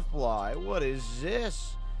butterfly? What is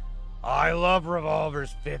this? I love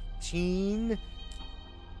revolvers 15.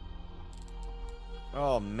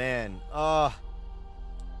 Oh, man.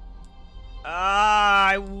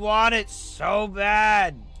 I want it so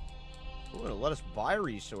bad. Ooh, it'll let us buy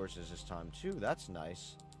resources this time, too. That's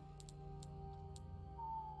nice.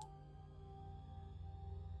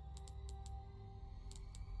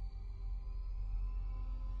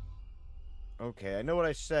 Okay, I know what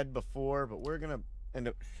I said before, but we're gonna end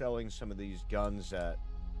up selling some of these guns at...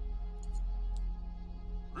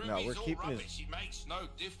 No, we're Ruby's all keeping rubbish. his... It makes no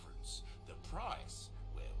difference. The price,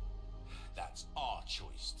 well, that's our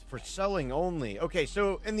choice to For make. selling only. Okay,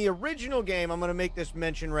 so in the original game, I'm going to make this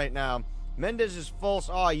mention right now. Mendez's false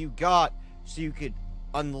eye you got so you could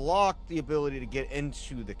unlock the ability to get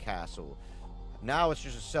into the castle. Now it's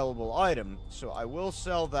just a sellable item, so I will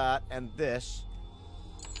sell that and this.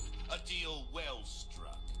 A deal well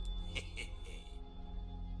struck.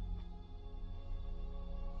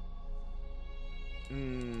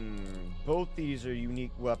 Both these are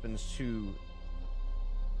unique weapons to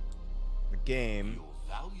the game. Your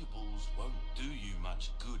valuables won't do you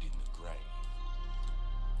much good in the grave.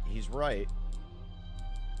 He's right.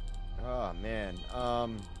 Oh, man.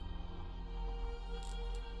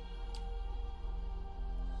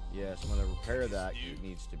 Yes, I'm gonna repair that. It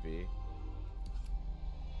needs to be.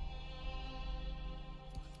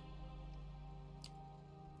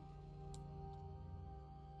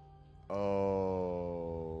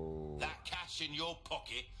 Oh. That cash in your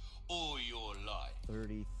pocket or your life.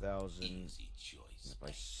 30,000. Easy choice. If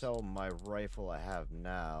I sell my rifle I have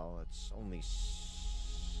now, it's only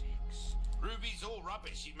 6. Ruby's all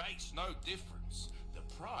rubbish. It makes no difference. The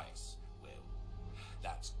price, well,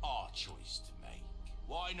 that's our choice to make.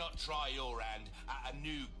 Why not try your hand at a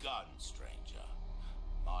new gun, stranger?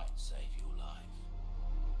 Might save your life.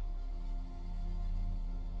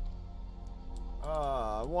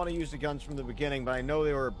 I want to use the guns from the beginning, but I know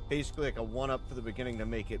they were basically like a one-up for the beginning to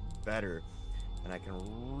make it better. And I can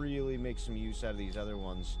really make some use out of these other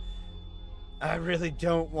ones. I really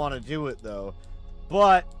don't want to do it, though.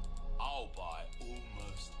 But I'll buy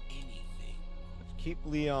almost anything. let's keep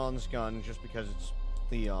Leon's gun just because it's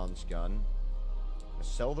Leon's gun.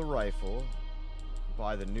 Sell the rifle.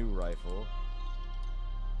 Buy the new rifle.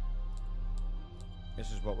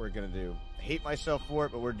 This is what we're going to do. I hate myself for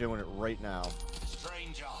it, but we're doing it right now.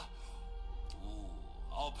 Stranger. Ooh,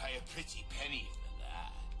 I'll pay a pretty penny for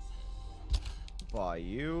that. Buy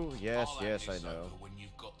you? Yes, I'll yes, I hand this know. over when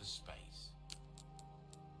you've got the space.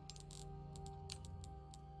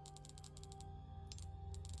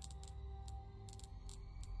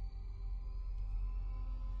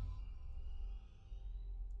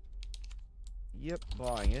 Yep,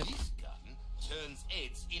 buying it. This gun turns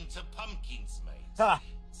heads into pumpkins, mate. Ha!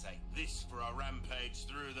 Take this for a rampage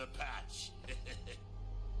through the patch.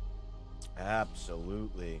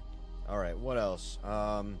 Absolutely. Alright, what else?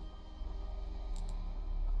 Gonna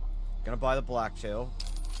buy the blacktail.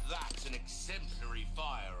 That's an exemplary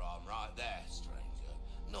firearm right there, stranger.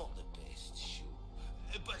 Not the best, sure,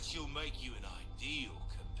 but she'll make you an ideal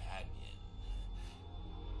companion.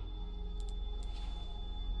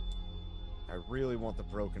 I really want the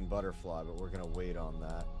broken butterfly, but we're gonna wait on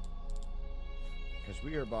that. Because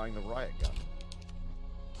we are buying the riot gun.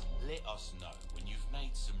 Let us know when you've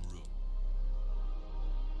made some room.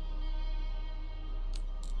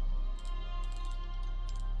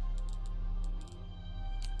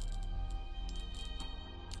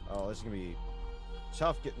 Oh, this is gonna be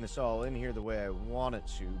tough getting this all in here the way I want it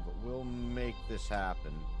to, but we'll make this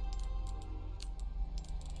happen.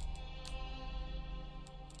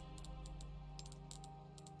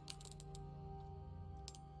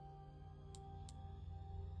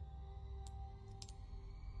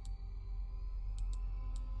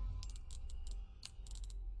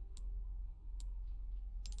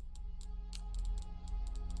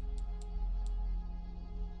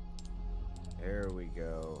 There we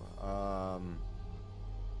go.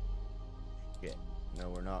 Shit. No,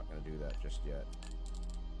 we're not gonna do that just yet.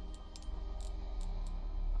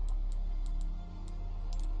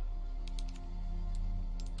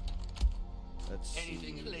 Let's see.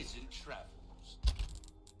 Anything pleasant travels.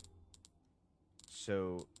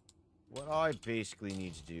 So, what I basically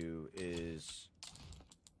need to do is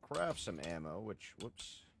craft some ammo, which,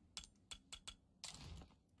 whoops,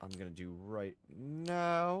 I'm gonna do right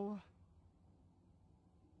now.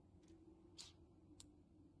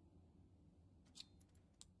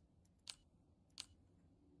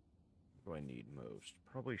 What do I need most?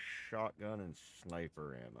 Probably shotgun and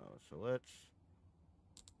sniper ammo. So let's...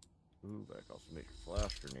 Ooh, but I can also make a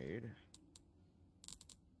flash grenade.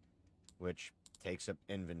 Which takes up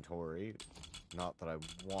inventory. Not that I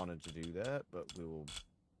wanted to do that, but we will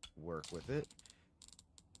work with it.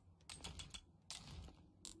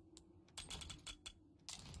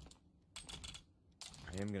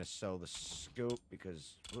 I am going to sell the scope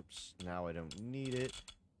because, whoops, now I don't need it.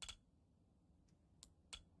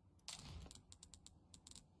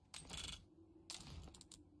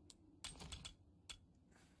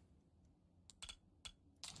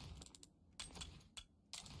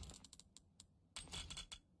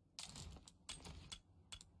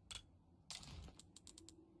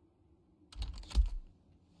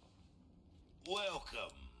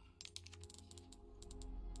 Welcome.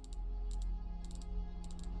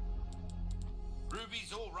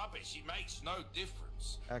 Ruby's all rubbish. It makes no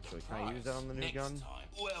difference. Actually, can I use that on the new Next gun? time.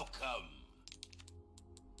 Welcome.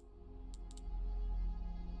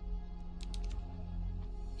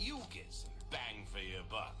 You'll get some bang for your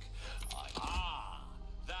buck.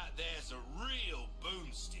 That there's a real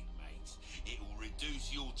boomstick, mate. It will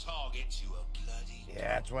reduce your target to a bloody...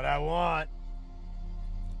 Yeah, that's what I want.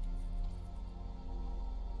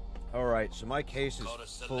 Alright, so my case is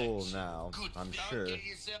full now, I'm sure.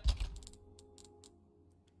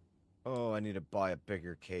 Oh, I need to buy a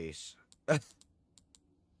bigger case. I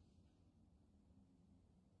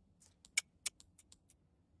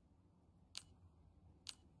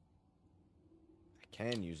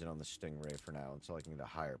can use it on the Stingray for now until I can get a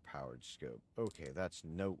higher powered scope. Okay, that's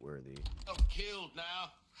noteworthy. I'm killed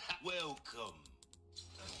now. Welcome.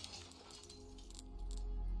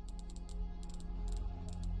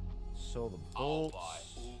 So the bolts. I'll buy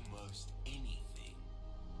almost anything.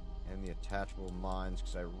 And the attachable mines,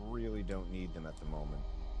 because I really don't need them at the moment.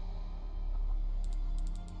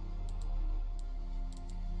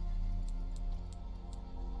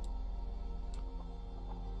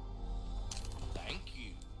 Thank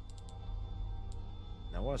you.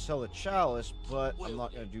 Now, I want to sell the chalice, but I'm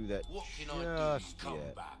not going to do that What can I do? just Come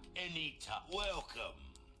yet. back anytime. Welcome.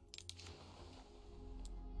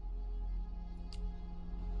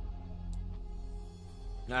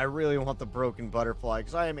 And I really want the broken butterfly,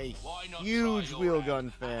 because I am a Why not huge try your wheelgun hand at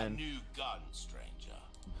a fan. new gun, stranger.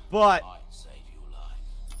 But Might save your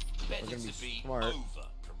life. Better gonna be to be smart. over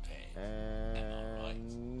prepared.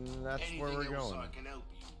 And that's where we're Anything else going. I can help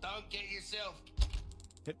you? Don't get yourself.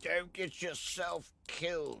 Don't get yourself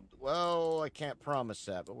killed. Well, I can't promise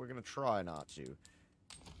that, but we're going to try not to.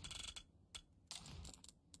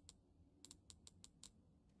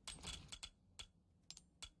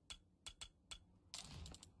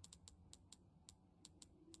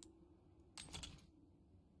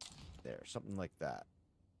 There, something like that.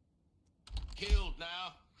 Killed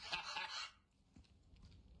now.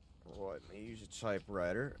 Right, let me use a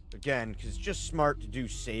typewriter. Again, because it's just smart to do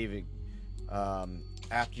saving.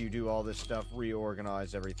 After you do all this stuff,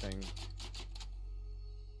 reorganize everything.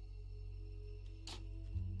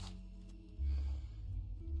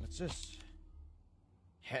 What's this?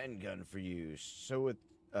 Handgun for use. So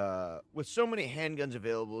with so many handguns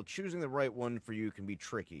available, choosing the right one for you can be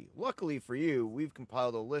tricky. Luckily for you, we've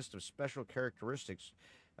compiled a list of special characteristics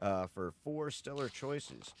for 4 stellar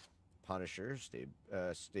choices. Punisher,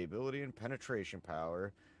 stability and penetration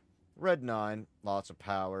power. Red 9, lots of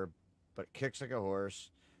power, but kicks like a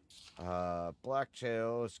horse.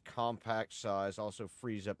 Blacktail is compact size, also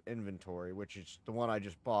frees up inventory, which is the one I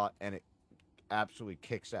just bought, and it absolutely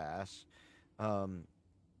kicks ass. And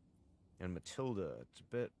Matilda, it's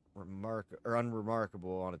a bit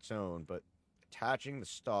unremarkable on its own, but attaching the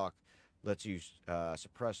stock lets you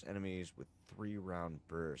suppress enemies with 3-round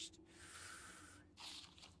burst.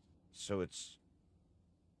 So that's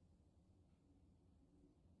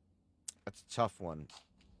a tough one.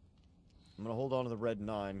 I'm going to hold on to the red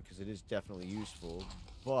 9 because it is definitely useful,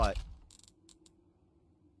 but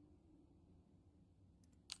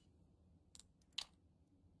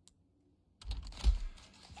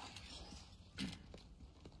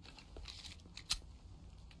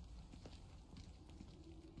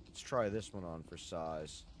let's try this one on for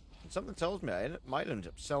size. And something tells me I might end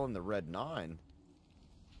up selling the red 9,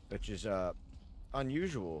 which is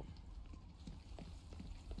unusual.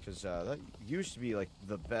 Because that used to be, like,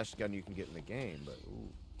 the best gun you can get in the game, but, ooh.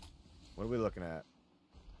 What are we looking at?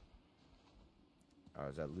 Oh,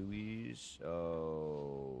 is that Louise?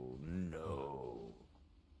 Oh, no.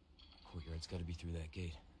 Courtyard's gotta be through that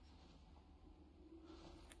gate.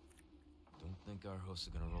 Don't think our hosts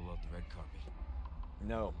are gonna roll out the red carpet.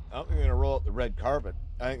 No, I don't think they're gonna roll out the red carpet.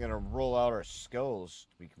 I think they're gonna roll out our skulls,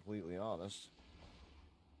 to be completely honest.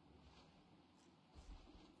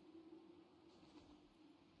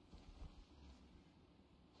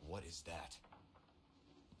 What is that?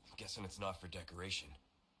 Guessing it's not for decoration.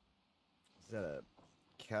 Is that a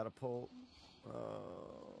catapult?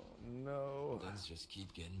 Oh, no. Things just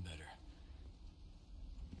keep getting better.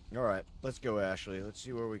 Alright, let's go, Ashley. Let's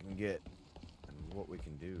see where we can get and what we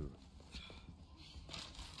can do.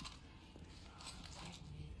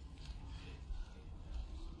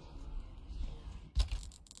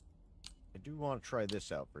 I do want to try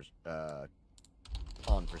this out for,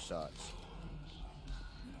 on for size.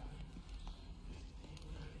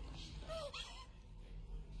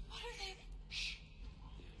 Shh.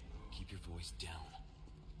 Keep your voice down.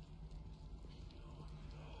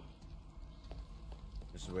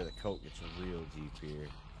 This is where the cult gets real deep here.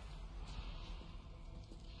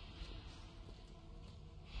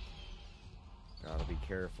 Gotta be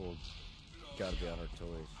careful. Gotta be on our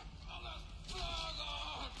toes.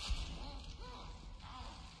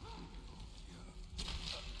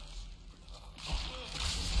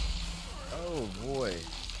 Oh boy.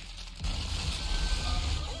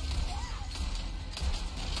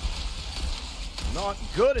 Not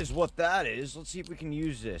good is what that is. Let's see if we can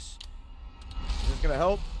use this. Is this gonna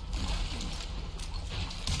help?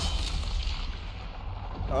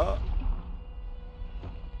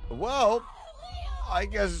 Well, I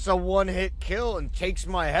guess it's a one-hit kill and takes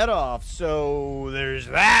my head off, so there's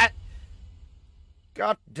that.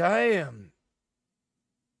 God damn.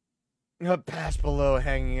 Pass below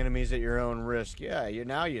hanging enemies at your own risk. Yeah,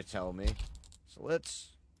 now you tell me. So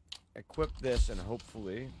let's equip this and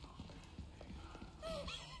hopefully...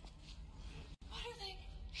 What are they?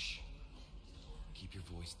 Shh. Keep your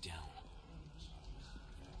voice down.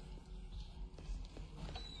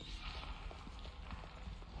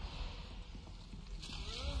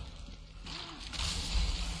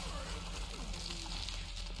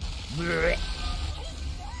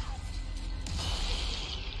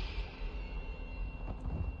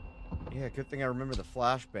 Yeah, good thing I remember the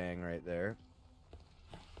flashbang right there.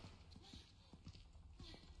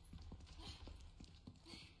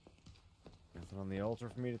 Nothing on the altar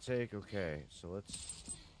for me to take? Okay, so let's...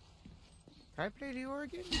 Can I play the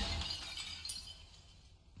organ?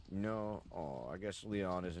 No. Oh, I guess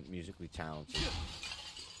Leon isn't musically talented.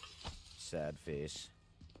 Sad face.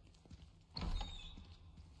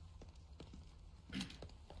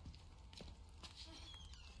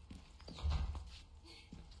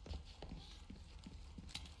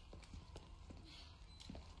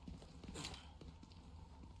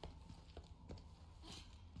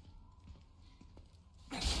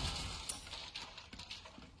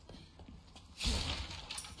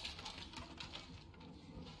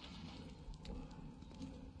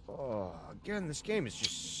 Oh, again, this game is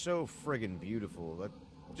just so friggin' beautiful.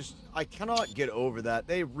 I cannot get over that.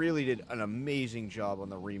 They really did an amazing job on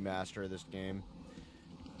the remaster of this game.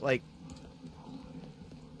 Like...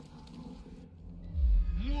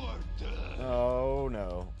 Oh,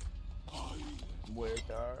 no.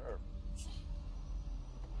 Muerta.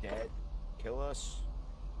 Dead. Kill us.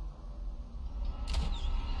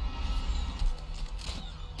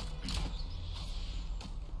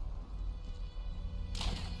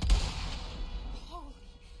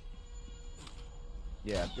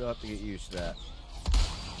 Yeah, you'll have to get used to that.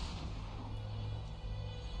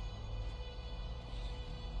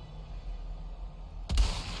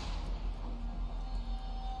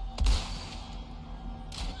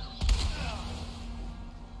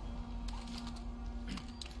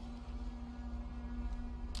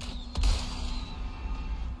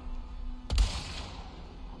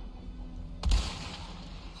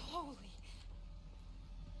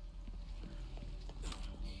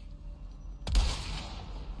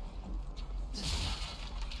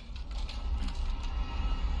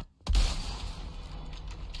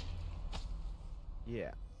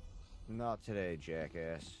 Yeah. Not today,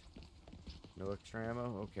 jackass. No extra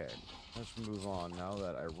ammo? Okay. Let's move on now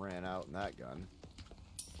that I ran out in that gun.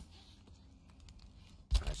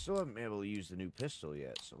 I still haven't been able to use the new pistol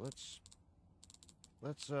yet, so let's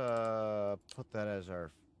put that as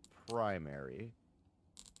our primary.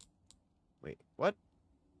 Wait, what?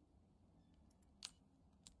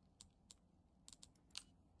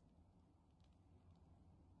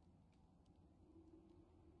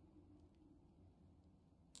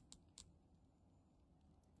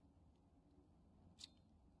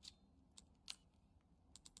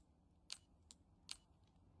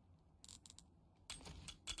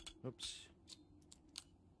 Oops.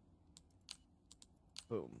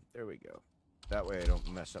 Boom. There we go. That way I don't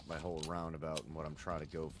mess up my whole roundabout and what I'm trying to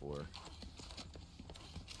go for.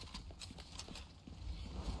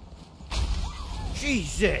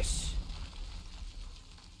 Jesus!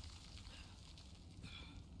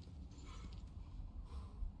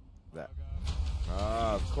 That.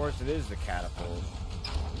 Ah, of course it is the catapult.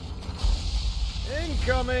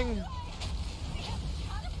 Incoming!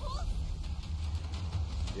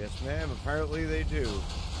 Yes, ma'am. Apparently they do.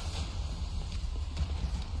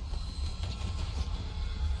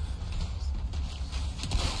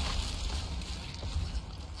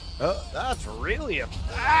 Oh, that's really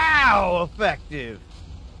effective.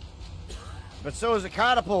 But so is a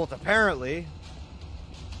catapult, apparently.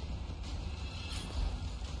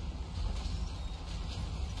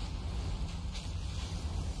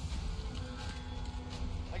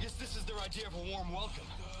 I guess this is their idea of a warm welcome.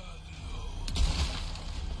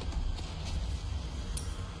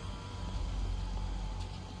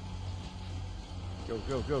 Go,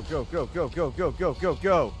 go, go, go, go, go, go, go, go, go,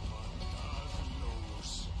 go.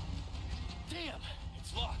 Damn,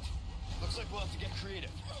 it's locked. Looks like we'll have to get creative.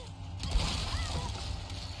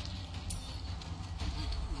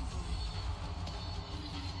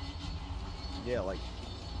 Yeah, like...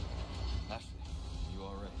 Ashley, you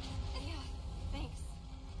all right? Yeah, thanks.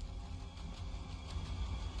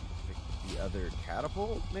 The other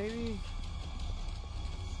catapult, maybe?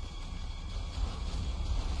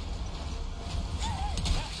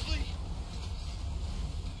 Ashley!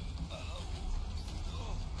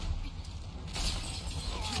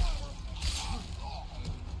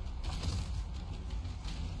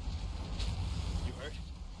 You hurt?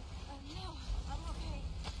 No, I'm okay.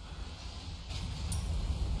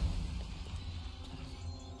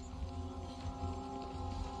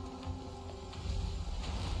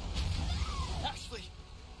 Ashley!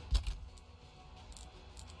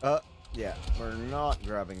 Yeah, we're not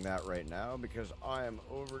grabbing that right now because I am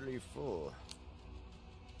overly full.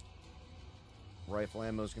 Rifle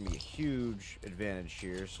ammo is going to be a huge advantage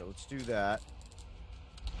here, so let's do that.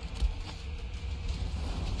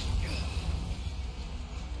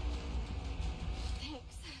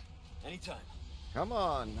 Thanks. Anytime. Come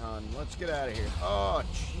on, hon, let's get out of here. Oh,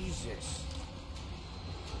 Jesus.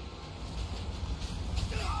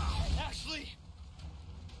 Ashley!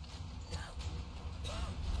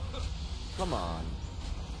 Come on.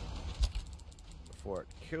 Before it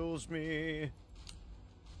kills me.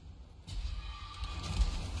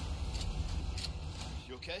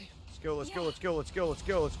 You okay? Let's go, let's go, let's go, let's go, let's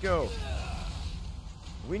go, let's go.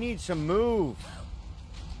 We need some move.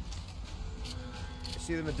 I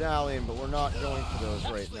see the medallion, but we're not going for those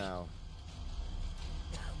right now.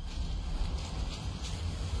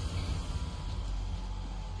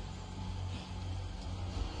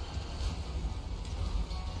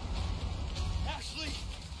 Ashley!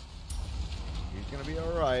 He's gonna be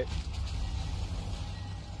alright.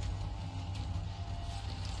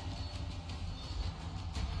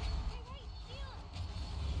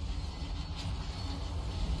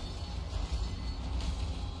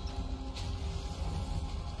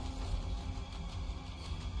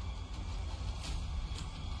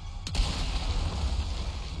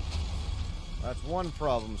 That's one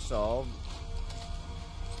problem solved.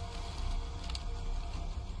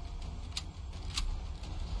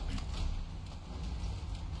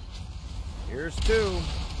 Here's two.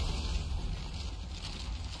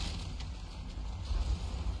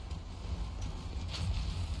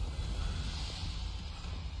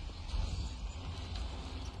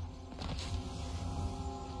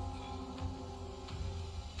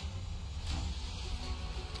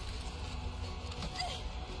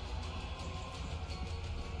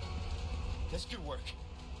 This could work.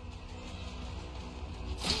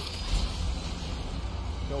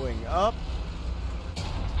 Going up.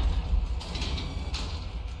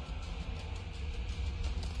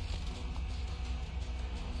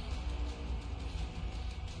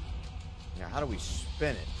 Now, how do we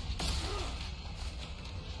spin it?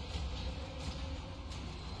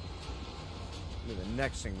 Maybe the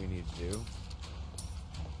next thing we need to do.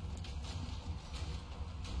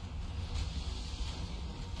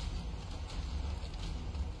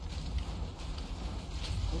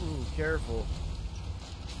 Ooh, careful.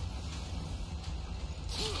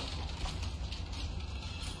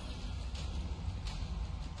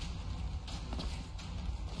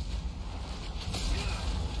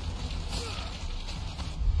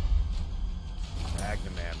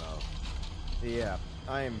 Magnum ammo. Yeah,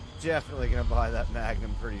 I am definitely going to buy that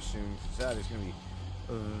Magnum pretty soon, because that is going to be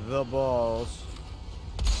the balls.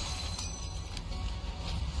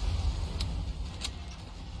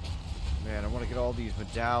 Man, I want to get all these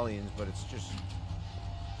medallions, but it's just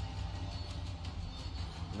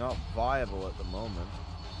not viable at the moment.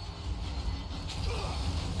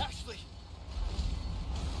 Ashley!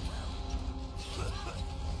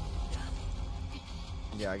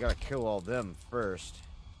 Yeah, I gotta kill all them first.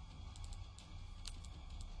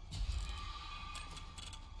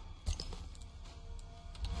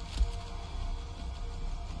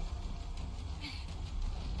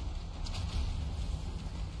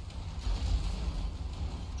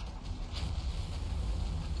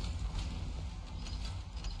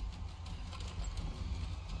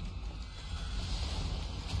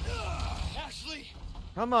 Ashley!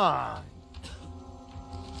 Come on!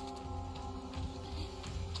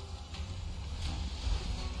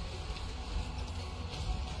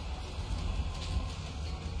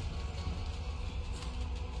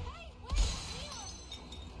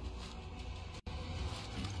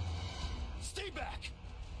 Stay back!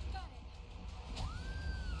 Got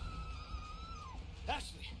it.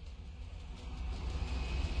 Ashley!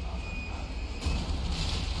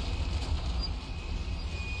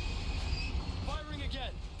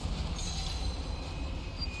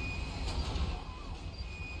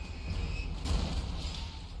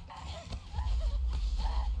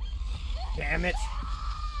 damn it.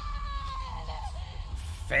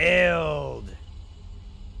 Failed.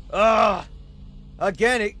 Ugh.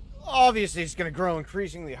 Again, it obviously it's going to grow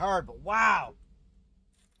increasingly hard, but wow.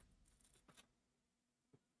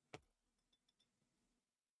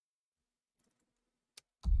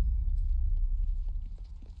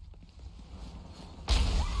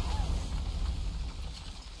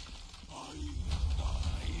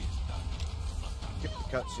 Skip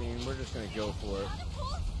the cutscene. We're just going to go for it.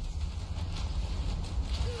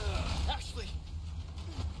 Ashely!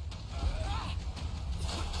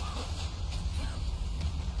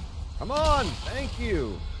 Come on! Thank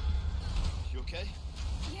you! You okay?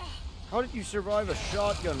 Yeah. How did you survive a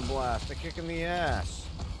shotgun blast, a kick in the ass?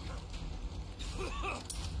 I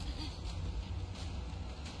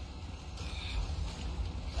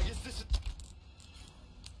guess this is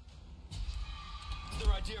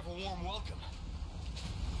their idea of a warm welcome.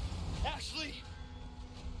 Ashely!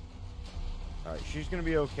 Alright, she's gonna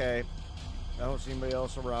be okay. I don't see anybody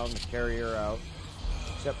else around to carry her out.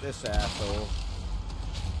 Except this asshole.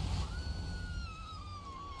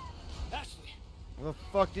 Ashely! Where the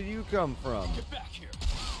fuck did you come from? Get back here!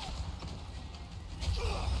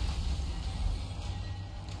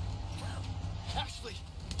 Ashely!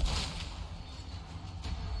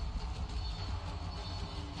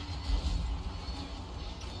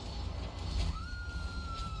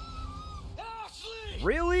 Ashely!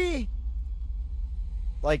 Really?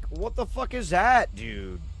 Like, what the fuck is that,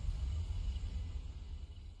 dude?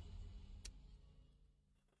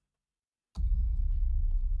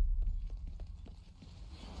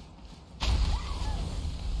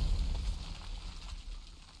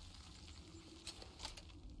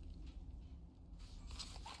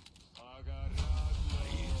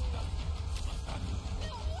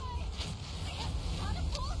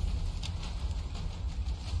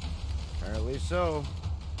 Apparently so.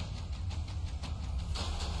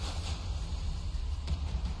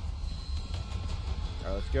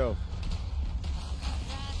 Alright, let's go.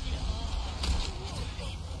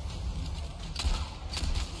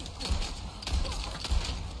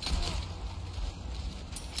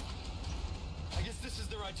 I guess this is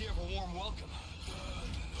their idea of a warm welcome.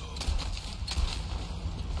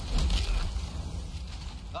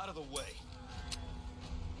 Out of the way.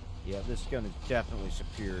 Yeah, this gun is definitely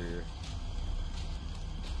superior.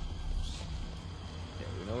 Yeah,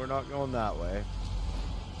 we know we're not going that way.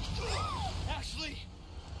 Ashely!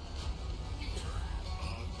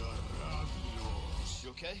 You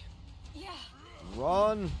okay? Yeah.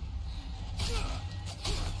 Run!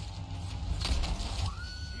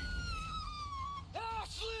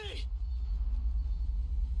 Ashely!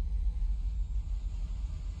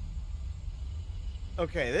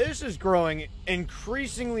 Okay, this is growing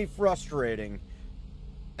increasingly frustrating.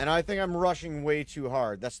 And I think I'm rushing way too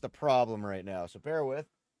hard. That's the problem right now, so bear with.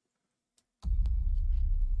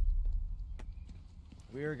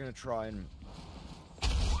 We are going to try and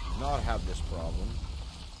not have this problem.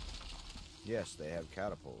 Yes, they have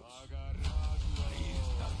catapults.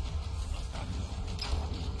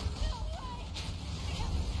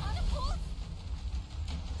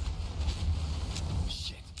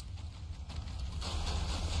 Shit.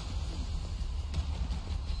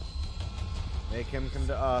 Make him come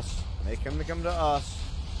to us. Make him to come to us.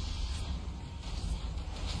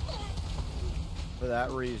 For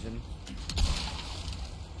that reason.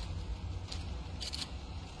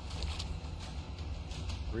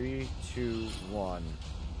 Three, two, one.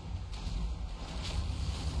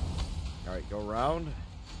 Alright, go around.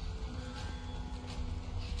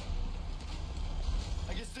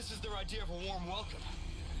 I guess this is their idea of a warm welcome.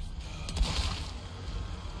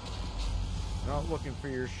 Not looking for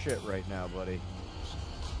your shit right now, buddy.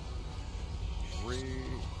 3,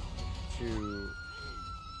 2.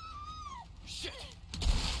 Shit!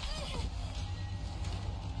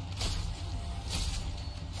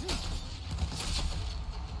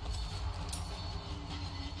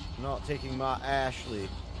 Not taking my Ashely. You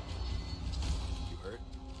hurt?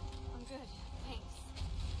 I'm good. Thanks.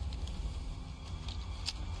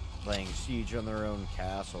 Laying siege on their own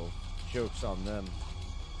castle. Joke's on them.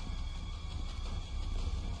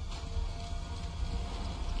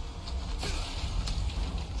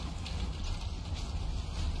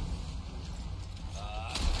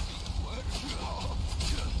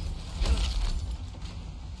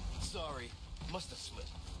 Sorry, must have slipped.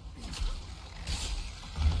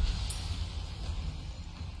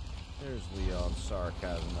 There's Leon's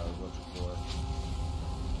sarcasm I was looking for.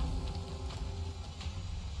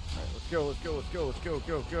 Alright, let's go, let's go, let's go, let's go,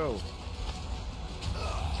 go, go.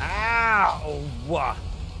 Ow!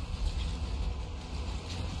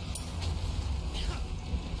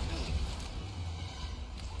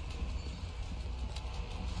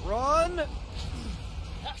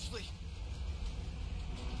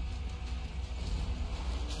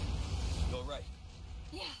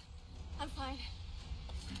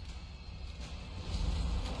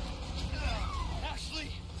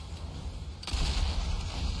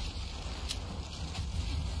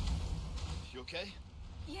 okay?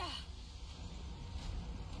 Yeah.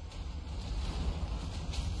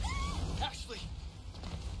 Ashely!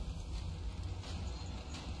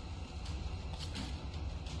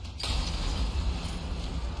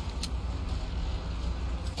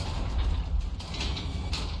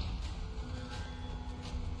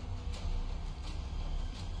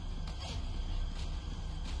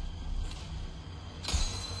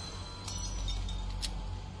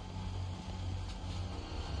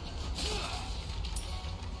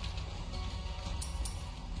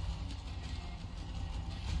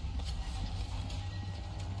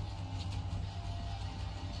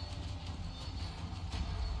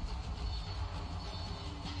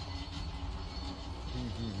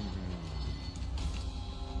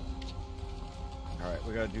 Alright,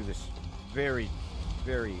 we gotta do this very,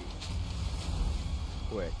 very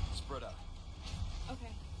quick. Spread out. Okay.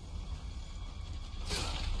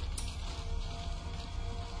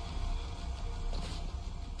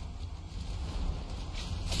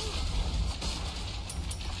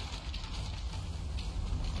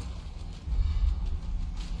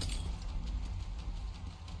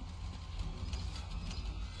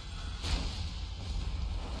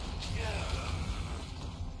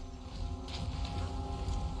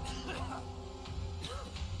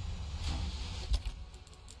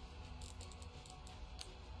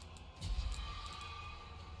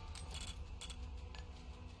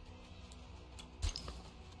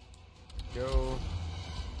 Go.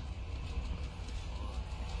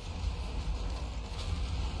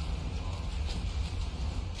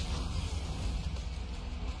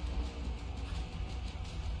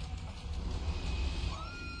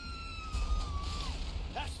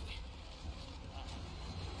 Ashely!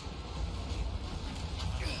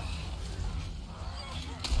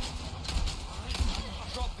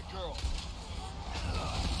 Drop the girl.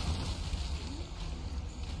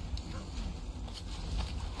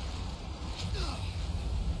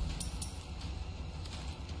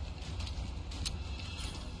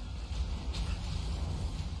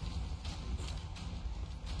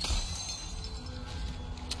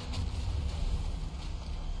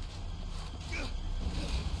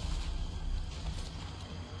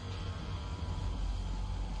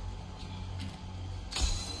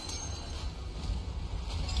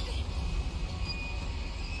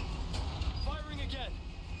 Firing again.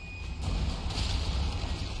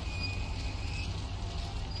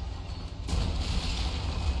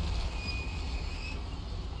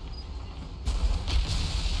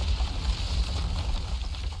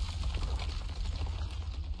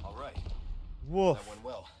 All right. Woof. That went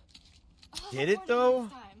well. Did it, More than though?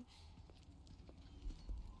 this time.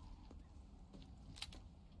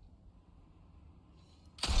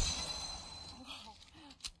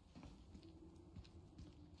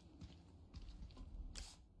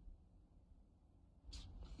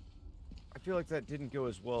 I feel like that didn't go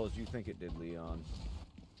as well as you think it did, Leon.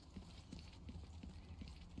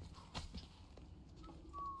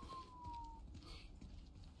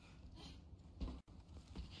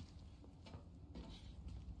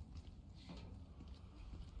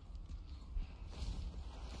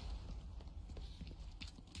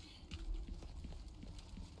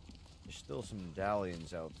 There's still some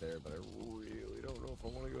medallions out there, but I really don't know if I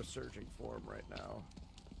want to go searching for them right now.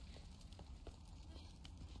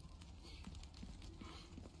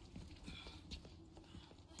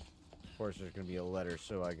 Of course, there's going to be a letter,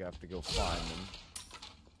 so I have to go find them.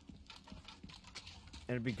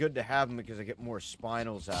 And it'd be good to have them because I get more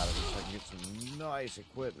spinals out of it, so I can get some nice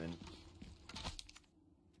equipment.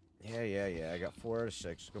 Yeah. I got 4 out of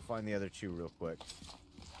 6. Go find the other 2 real quick.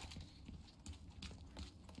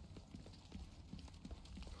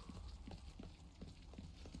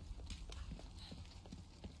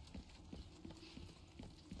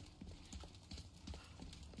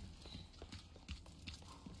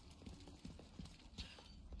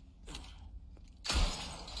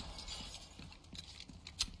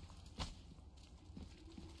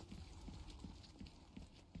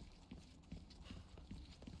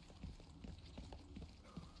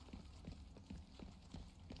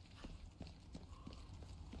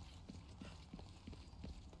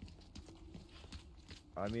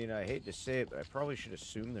 I mean, I hate to say it, but I probably should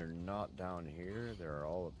assume they're not down here. They're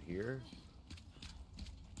all up here.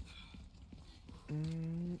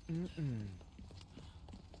 Come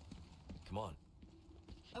on.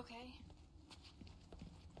 Okay.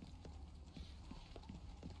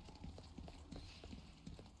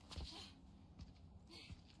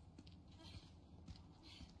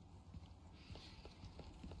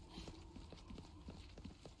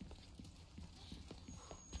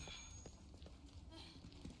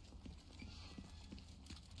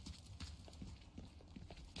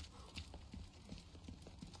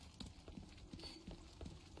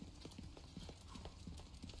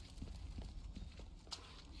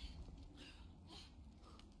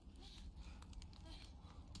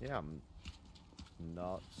 Yeah, I'm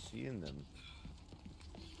not seeing them.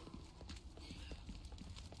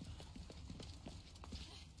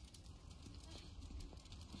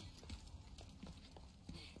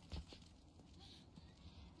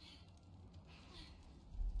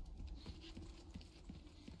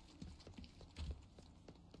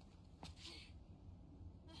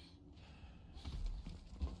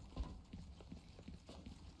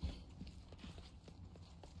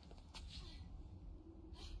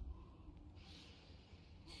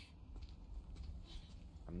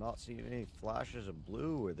 I'm not seeing any flashes of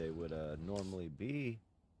blue where they would normally be.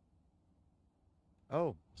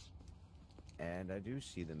 Oh. And I do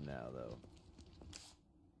see them now, though.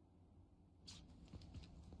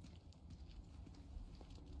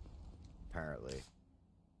 Apparently.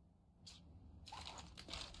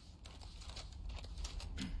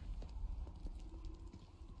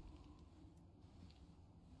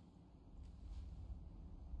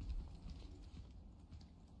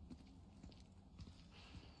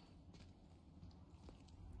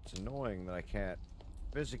 It's annoying that I can't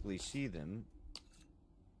physically see them.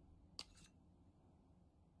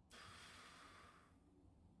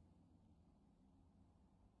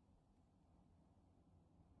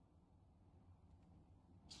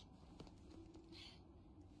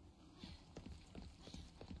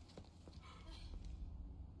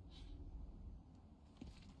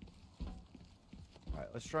 Alright,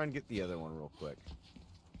 let's try and get the other one real quick.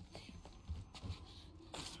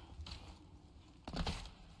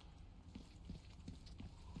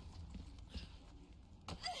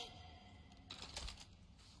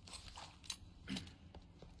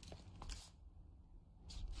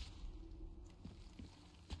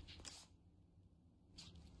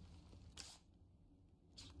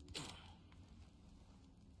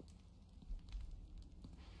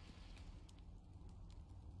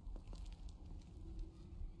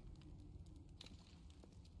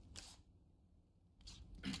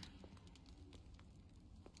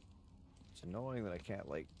 It's annoying that I can't,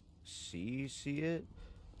 like, see it.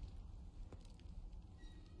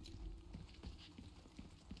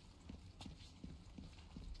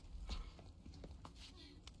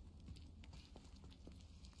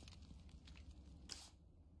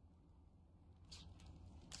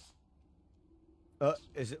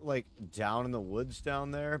 Is it, like, down in the woods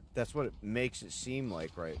down there? That's what it makes it seem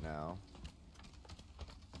like right now.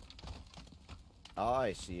 Oh,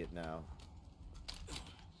 I see it now.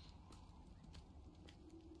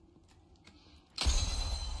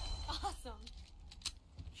 Awesome.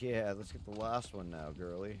 Yeah, let's get the last one now,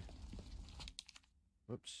 girly.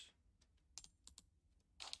 Whoops.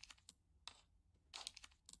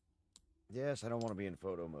 Yes, I don't want to be in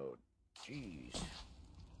photo mode. Jeez.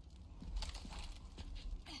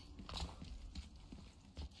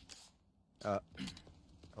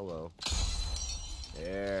 Hello.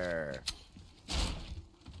 There.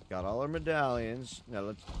 Got all our medallions. Now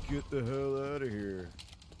let's get the hell out of here.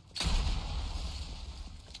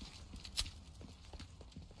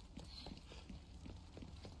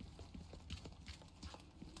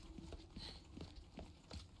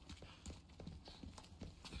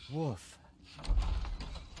 Woof.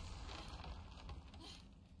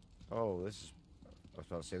 Oh, this is... I was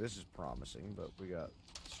about to say this is promising, but we got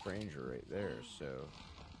Stranger right there, so...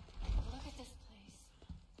 Look at this place.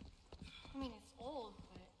 I mean, it's old,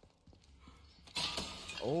 but...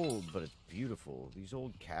 It's old, but it's beautiful. These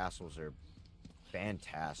old castles are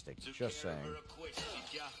fantastic. Just saying.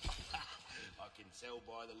 I can tell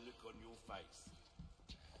by the look on your face.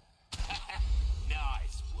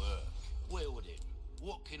 Nice work. Well then,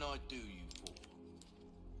 what can I do you for?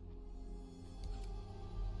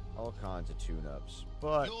 All kinds of tune-ups,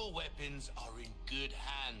 but... Your weapons are in good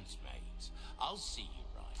hands, mate. I'll see you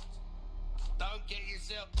right. Don't get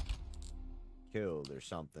yourself... killed or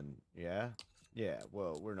something, yeah? Yeah,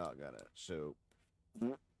 well, we're not gonna, so...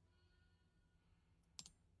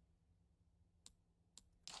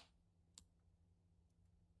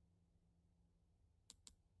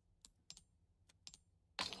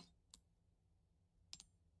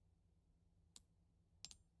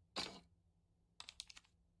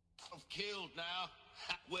 I've killed now.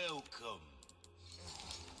 Welcome.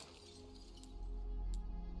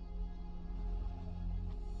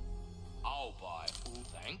 I'll buy it all,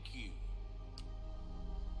 thank you.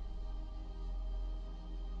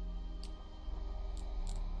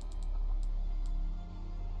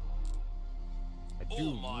 I do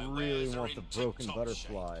All my really wares are want in the broken tip-top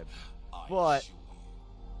butterfly, shape, I but... assure you.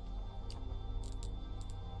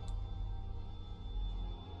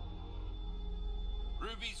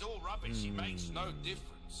 Ruby's all rubbish, it makes no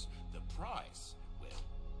difference. The price, well,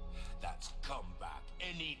 that's come back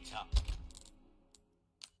anytime.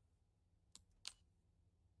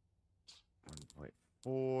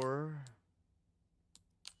 1.4.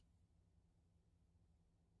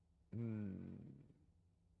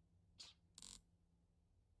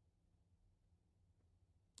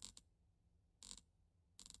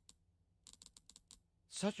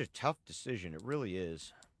 Such a tough decision. It really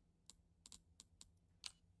is.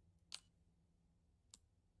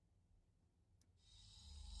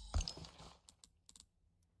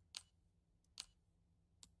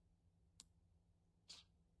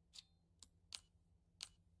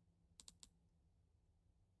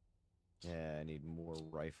 Yeah, I need more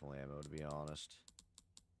rifle ammo, to be honest.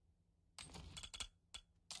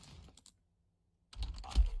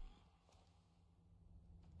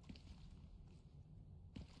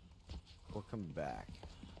 We'll come back.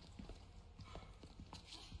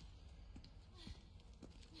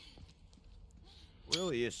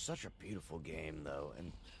 Really is such a beautiful game, though,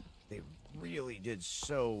 and they really did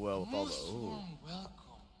so well with all the... Most warm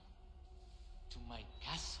welcome to my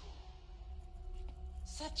castle.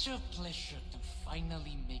 Such a pleasure to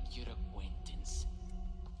finally make your acquaintance,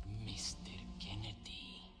 Mr.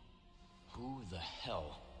 Kennedy. Who the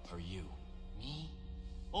hell are you? Me?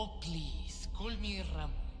 Oh, please, call me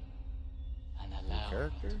Ramon. And allow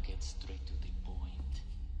me to get straight to the point.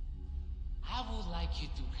 I would like you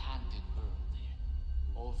to hand the girl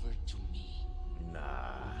there over to me.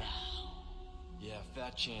 Nah. Now. Yeah,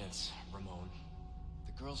 fat chance, Ramon.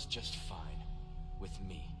 The girl's just fine. With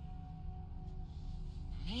me.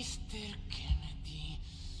 Mr. Kennedy,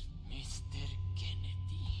 Mr.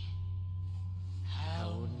 Kennedy.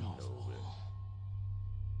 How noble.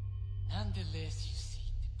 Nonetheless, you see,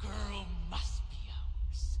 the girl must be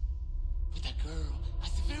ours. With a girl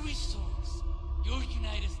as the very source, your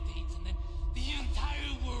United States and then the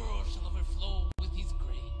entire world shall overflow with his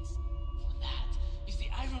grace. For that is the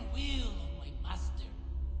iron will of my master,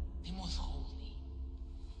 the most holy,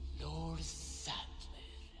 Lord Sattler.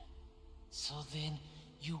 So then,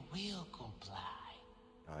 you will comply.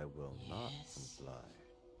 I will not Yes. comply.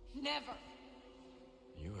 Never.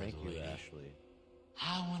 You Thank the you, lady. Ashley.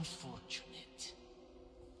 How unfortunate.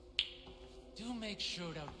 Do make sure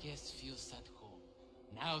our guest feels at home,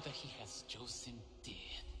 now that he has chosen death.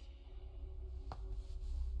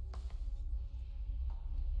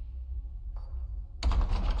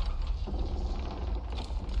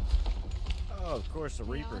 Oh, of course the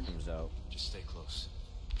Reaper Leon? comes out. Just stay close.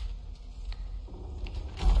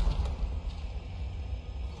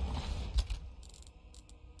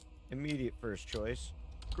 Immediate first choice.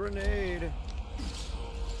 Grenade!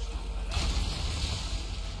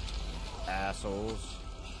 Assholes.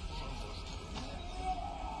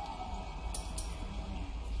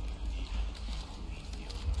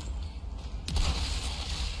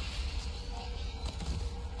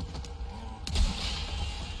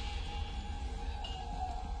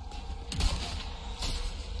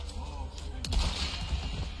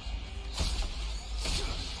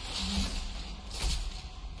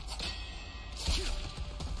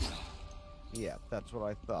 Yeah, that's what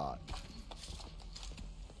I thought.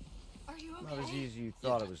 Are you okay? Not as easy as you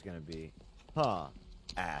thought it was gonna be. Huh,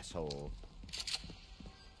 asshole.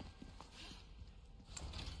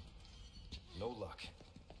 No luck.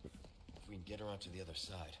 If we can get around to the other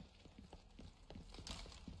side.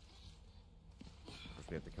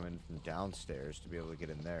 We have to come in from downstairs to be able to get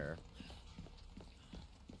in there.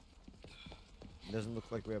 It doesn't look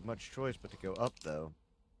like we have much choice but to go up, though.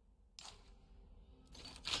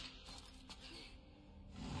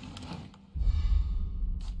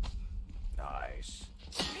 Nice.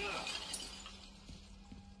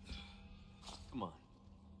 Come on.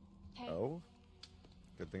 Hey, Oh?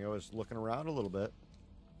 Good thing I was looking around a little bit.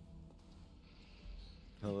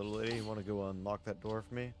 Hey, little lady, you want to go unlock that door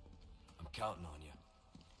for me? I'm counting on you.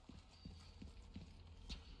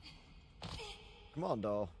 Come on,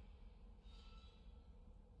 doll.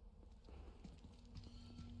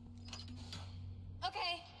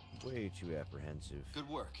 okay. Way too apprehensive. Good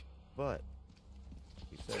work. But,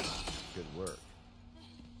 he said, good work.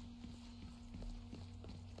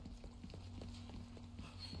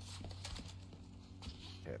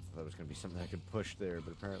 Okay, I thought it was going to be something I could push there,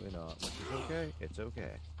 but apparently not. Which is okay. It's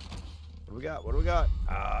okay. What do we got? What do we got?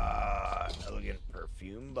 Ah, elegant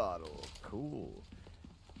perfume bottle. Cool.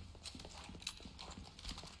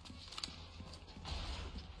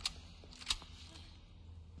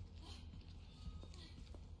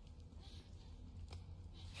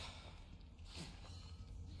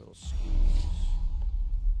 Little squeeze.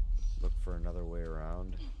 Look for another way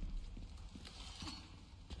around.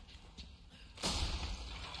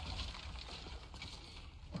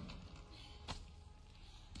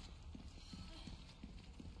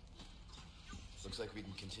 Looks like we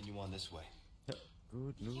can continue on this way.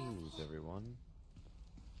 Good news, everyone.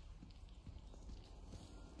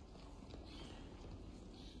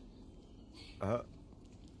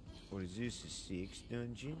 What is this, a 6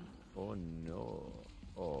 dungeon? Oh no.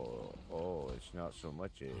 Oh, it's not so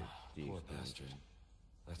much a 6 Poor dungeon. bastard.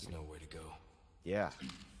 That's nowhere to go. Yeah,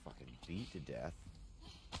 fucking beat to death.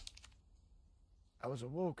 I was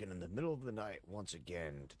awoken in the middle of the night once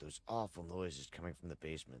again to those awful noises coming from the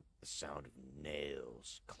basement. The sound of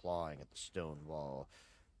nails clawing at the stone wall.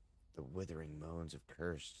 The withering moans of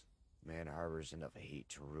cursed. Man harbors enough hate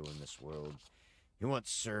to ruin this world. He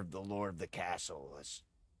once served the lord of the castle as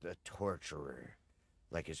a torturer.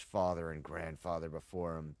 Like his father and grandfather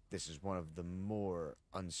before him, this is one of the more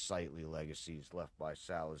unsightly legacies left by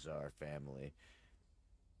Salazar family.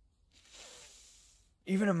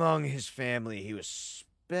 Even among his family, he was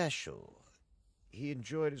special. He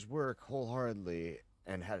enjoyed his work wholeheartedly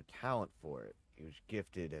and had a talent for it. He was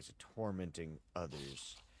gifted as a tormenting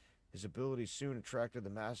others. His ability soon attracted the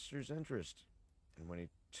master's interest. And when he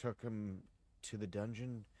took him to the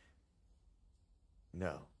dungeon...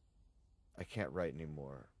 No. I can't write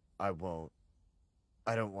anymore. I won't.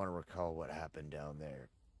 I don't want to recall what happened down there.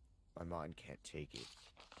 My mind can't take it.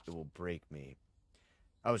 It will break me.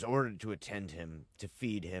 I was ordered to attend him, to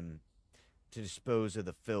feed him, to dispose of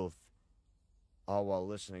the filth, all while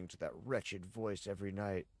listening to that wretched voice every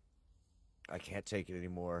night. I can't take it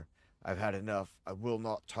anymore. I've had enough. I will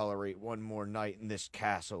not tolerate one more night in this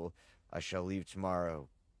castle. I shall leave tomorrow,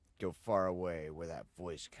 go far away where that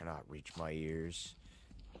voice cannot reach my ears.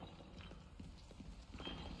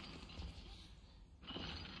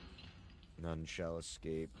 None shall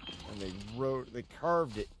escape. And they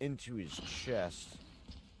carved it into his chest.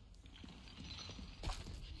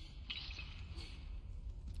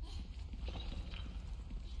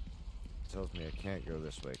 Tells me I can't go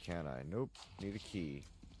this way, can I? Nope. Need a key.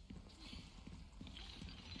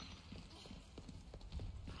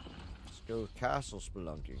 Let's go castle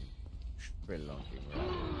spelunking. Spelunking, right?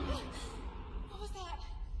 What was that?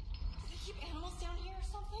 Do they keep animals down here or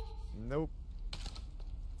something? Nope.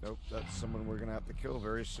 Nope, that's someone we're gonna have to kill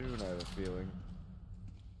very soon, I have a feeling.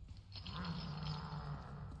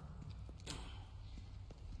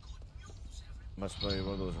 Must be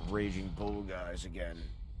one of those raging bull guys again.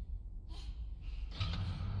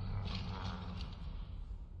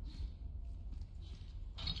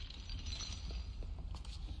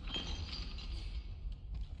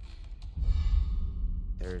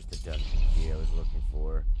 There's the dungeon key I was looking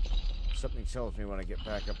for. Something tells me when I get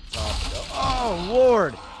back up top. Oh,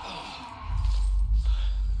 Lord!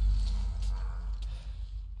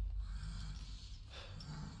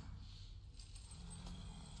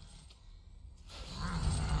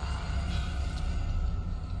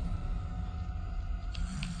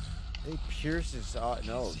 They pierce his eye.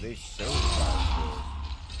 No, they sew his eye.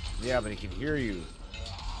 Yeah, but he can hear you.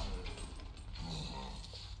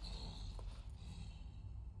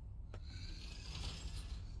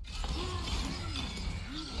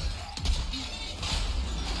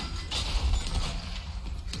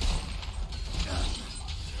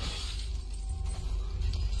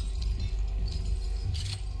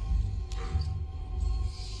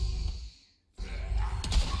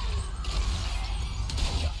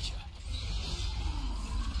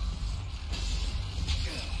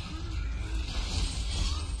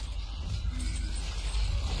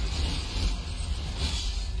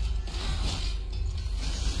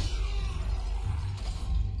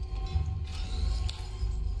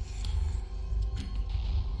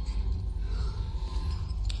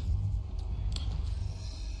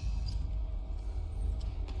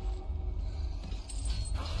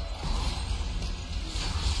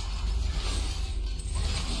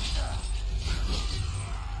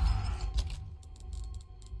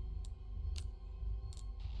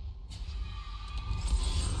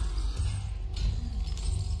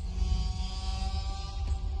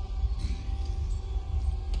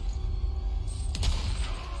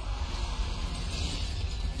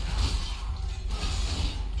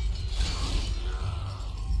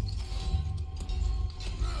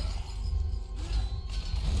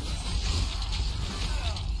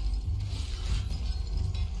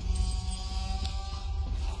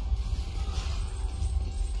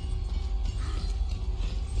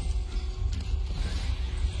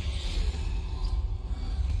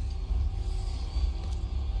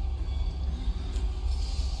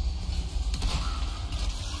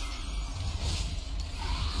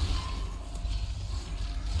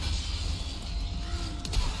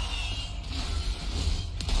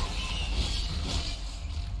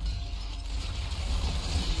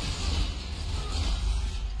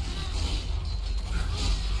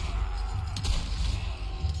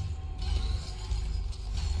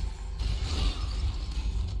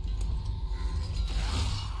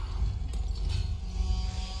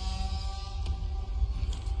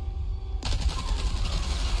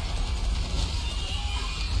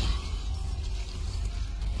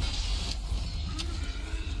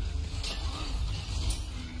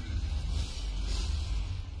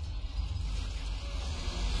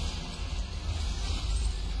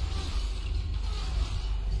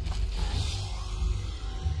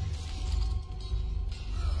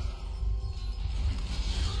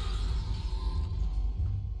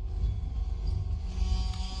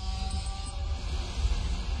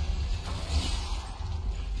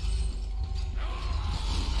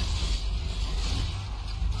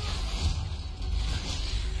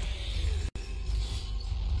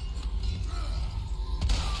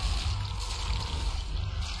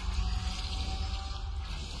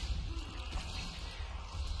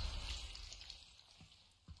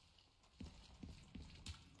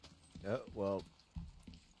 Well,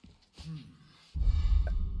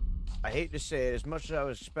 I hate to say it, as much as I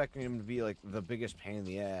was expecting him to be like the biggest pain in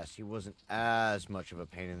the ass, he wasn't as much of a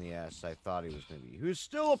pain in the ass as I thought he was going to be. He was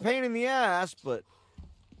still a pain in the ass, but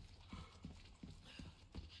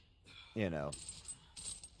you know.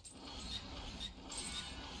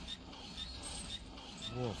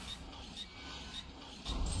 Woof.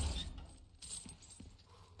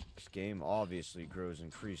 This game obviously grows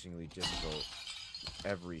increasingly difficult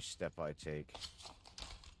every step I take.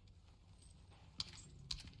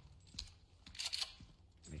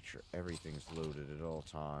 Make sure everything's loaded at all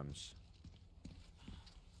times.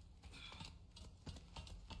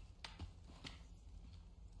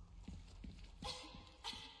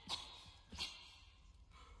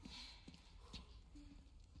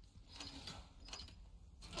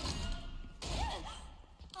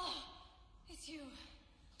 Oh, it's you.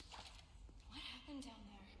 What happened down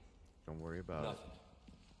there? Don't worry about Nothing.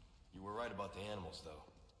 You were right about the animals, though.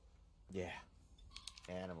 it.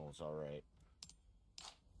 Yeah. Animals, alright.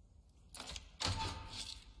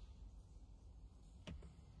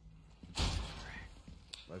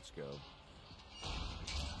 Let's go.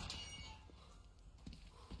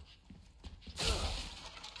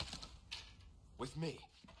 With me.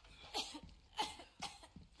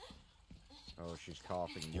 Oh, she's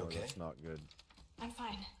coughing. You No, okay? that's not good. I'm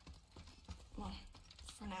fine. Well,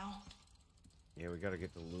 for now. Yeah, we gotta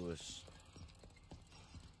get to Lewis.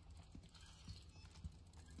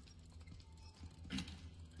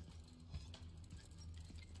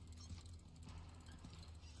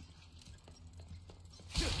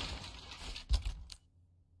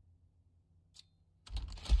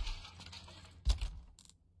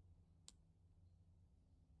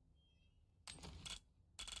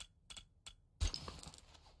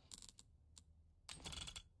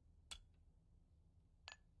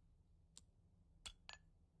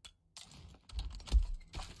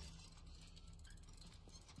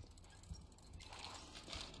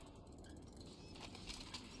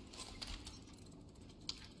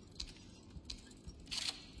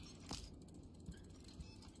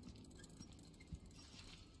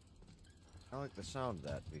 I like the sound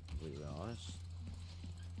of that, to be completely honest.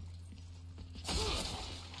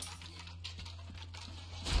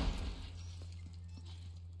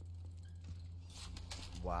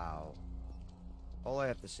 Wow. All I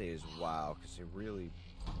have to say is wow, because it really...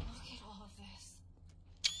 Look at all of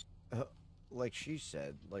this. like she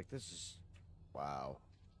said, like, this is... Wow.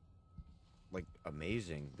 Like,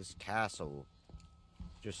 amazing. This castle...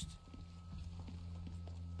 Just...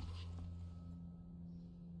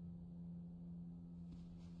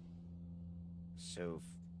 So...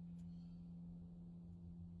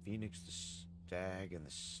 Phoenix the Stag and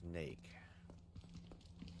the Snake.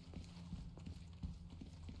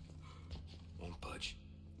 Won't budge.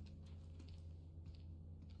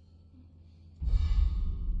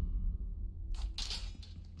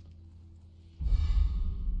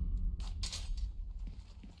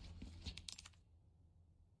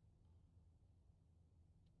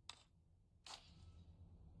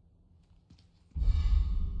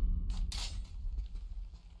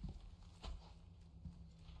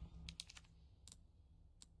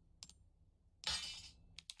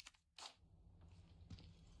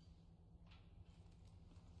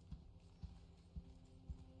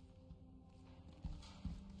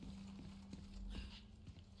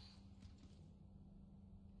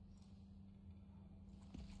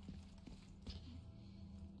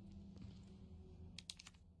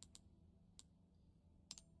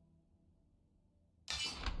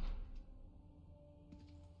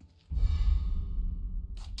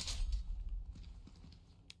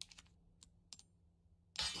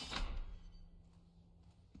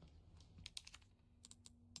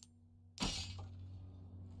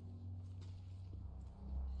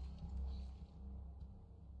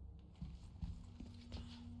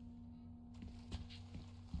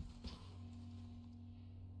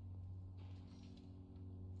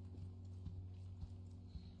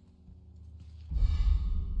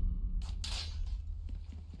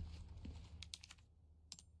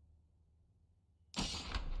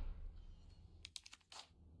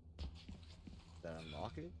 Did I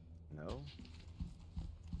unlock it? No?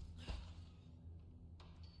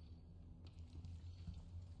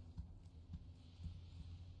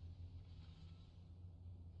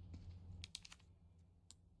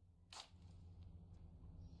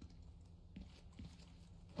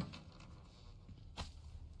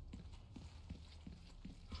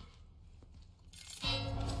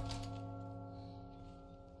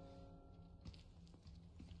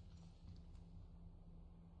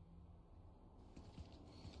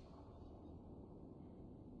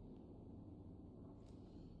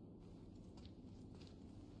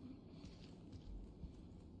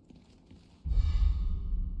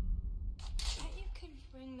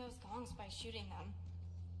 those gongs by shooting them.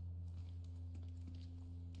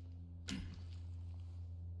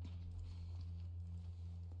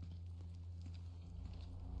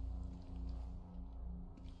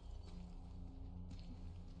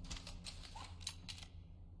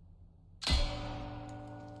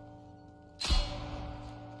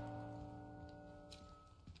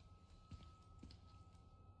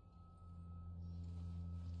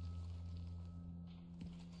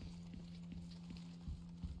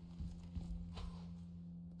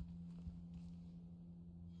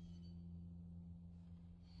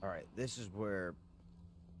 Alright, this is where...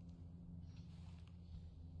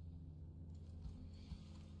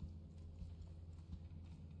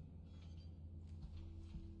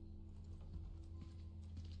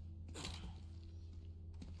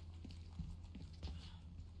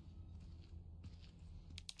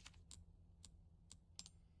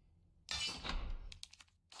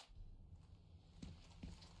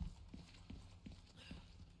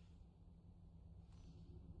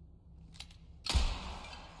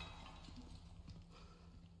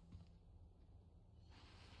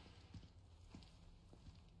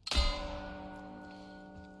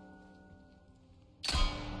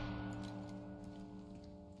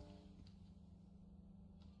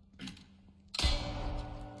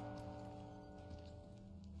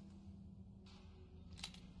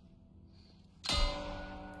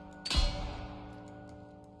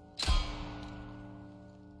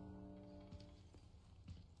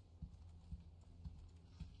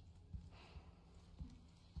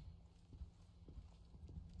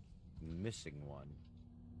 missing one.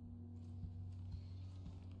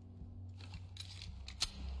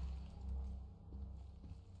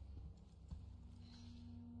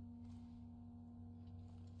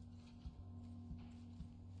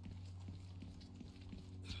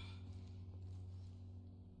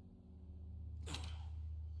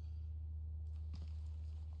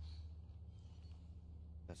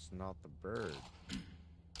 That's not the bird.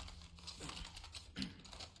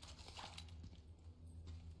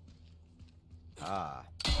 Ah.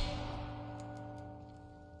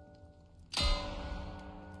 There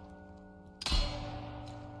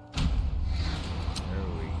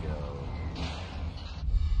we go.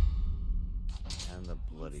 And the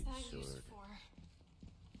bloodied sword.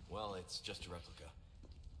 Well, it's just a replica.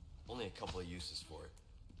 Only a couple of uses for it.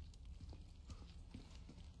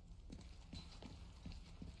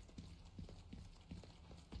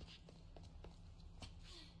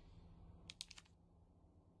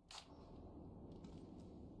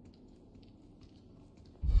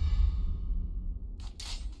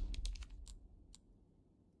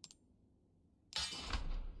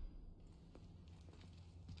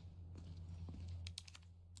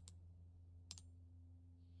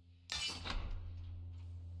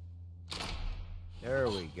 There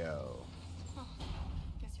we go. Huh.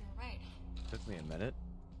 Guess you were right. Took me a minute.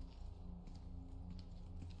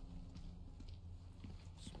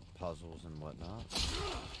 Some puzzles and whatnot.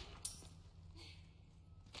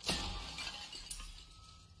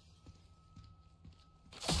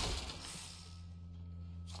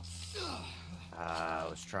 Ah, I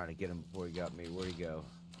was trying to get him before he got me. Where'd he go?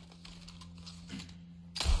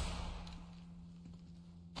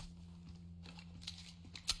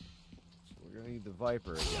 We're gonna need the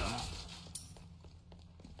Viper again.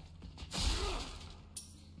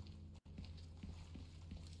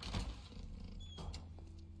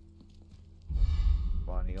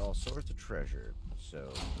 Finding all sorts of treasure,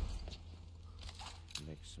 so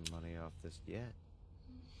make some money off this yet.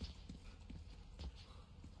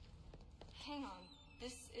 Hang on,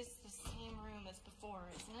 this is the same room as before,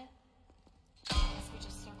 isn't it? I guess we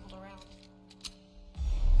just circled around.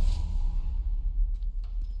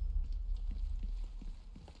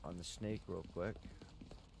 On the snake real quick.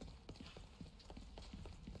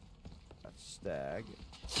 That's stag.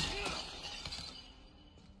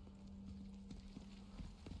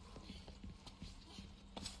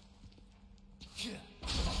 Leon,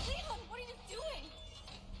 what are you doing?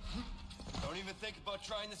 Don't even think about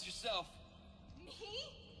trying this yourself. Me?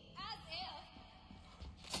 As if.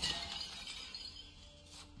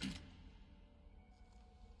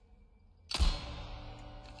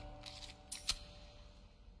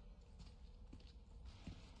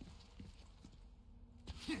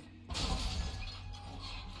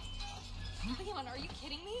 Leon, are you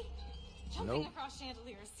kidding me? Jumping Nope. across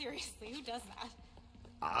chandeliers, seriously, who does that?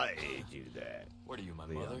 I do that. Where are you, my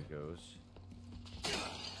Leon mother? goes.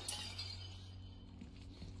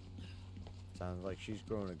 Sounds like she's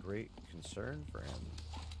grown a great concern for him.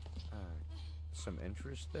 Some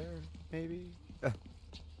interest there, maybe?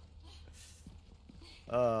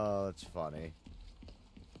 Oh, that's funny.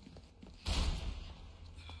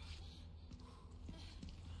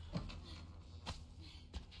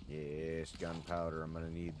 this gunpowder. I'm gonna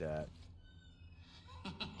need that.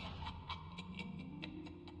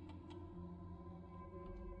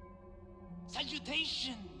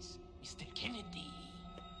 Salutations, Mr. Kennedy.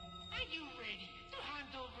 Are you ready to hand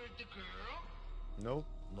over the girl? Nope.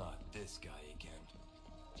 Not this guy again.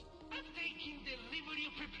 I'm taking the liberty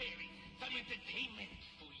of preparing some entertainment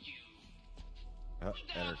for you.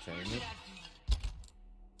 Entertainment?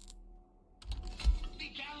 The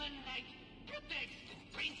gallant knight protects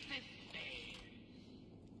Princess Bear.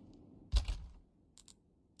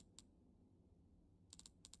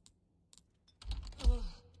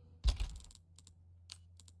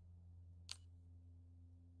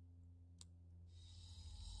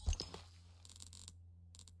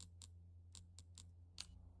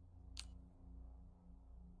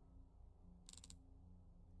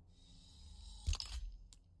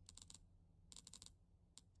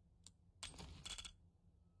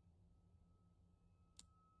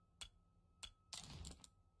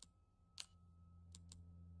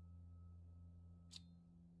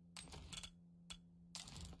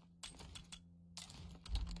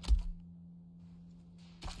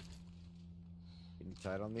 Getting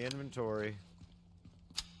tight on the inventory.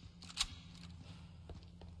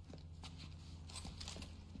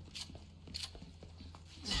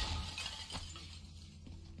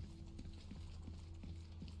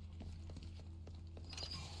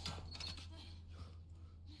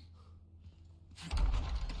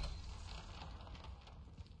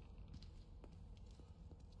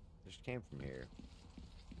 Just came from here.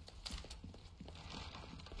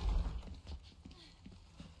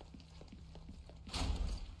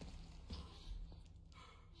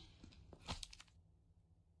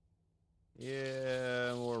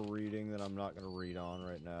 Yeah, more reading that I'm not going to read on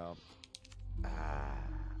right now. Ah,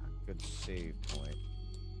 good save point.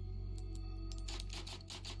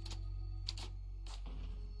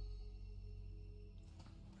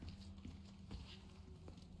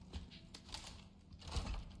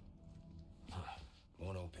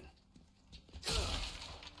 Won't open.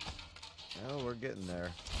 Oh, we're getting there.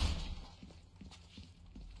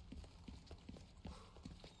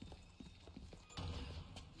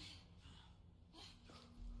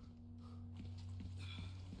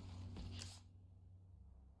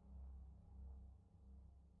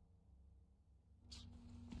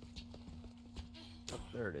 Oh,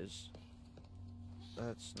 there it is.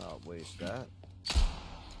 Let's not waste that.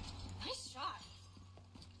 Nice shot.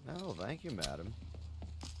 No, thank you, madam.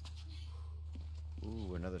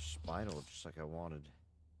 Ooh, another spinal, just like I wanted.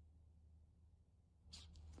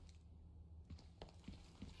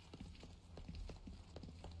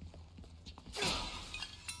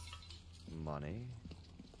 Money.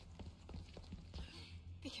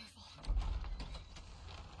 Be careful.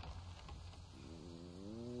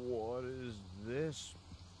 What is this?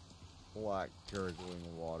 Black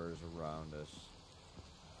gurgling waters around us.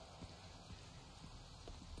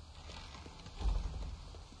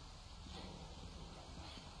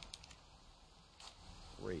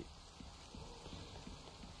 Great.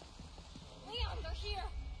 Leon, they're here.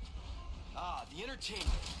 Ah, the entertainment.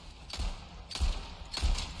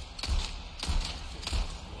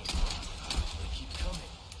 They keep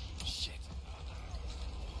coming. Shit.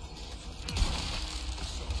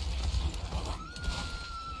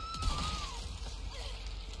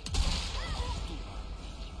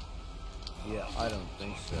 Yeah, I don't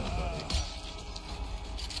think so, buddy.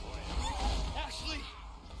 Ashely!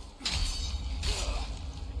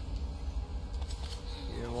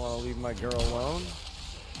 You didn't want to leave my girl alone?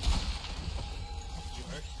 You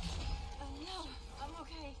hurt? No, I'm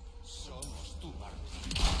okay. Somos tu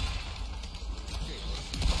Martín.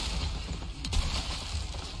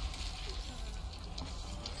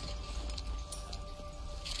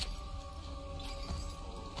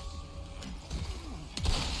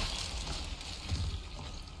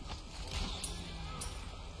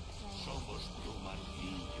 Somos tu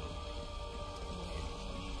martillo.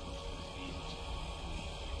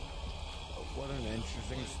 Oh, what an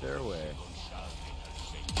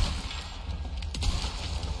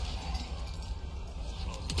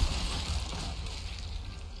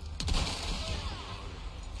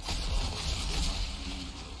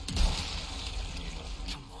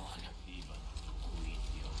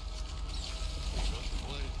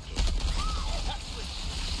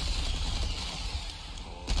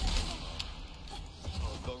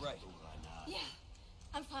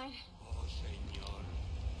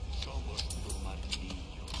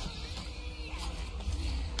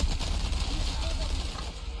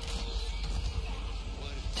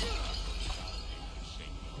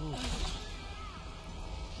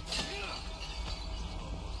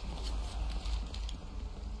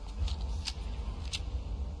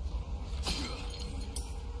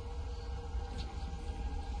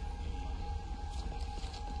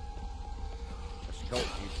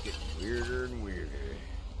weirder and weirder.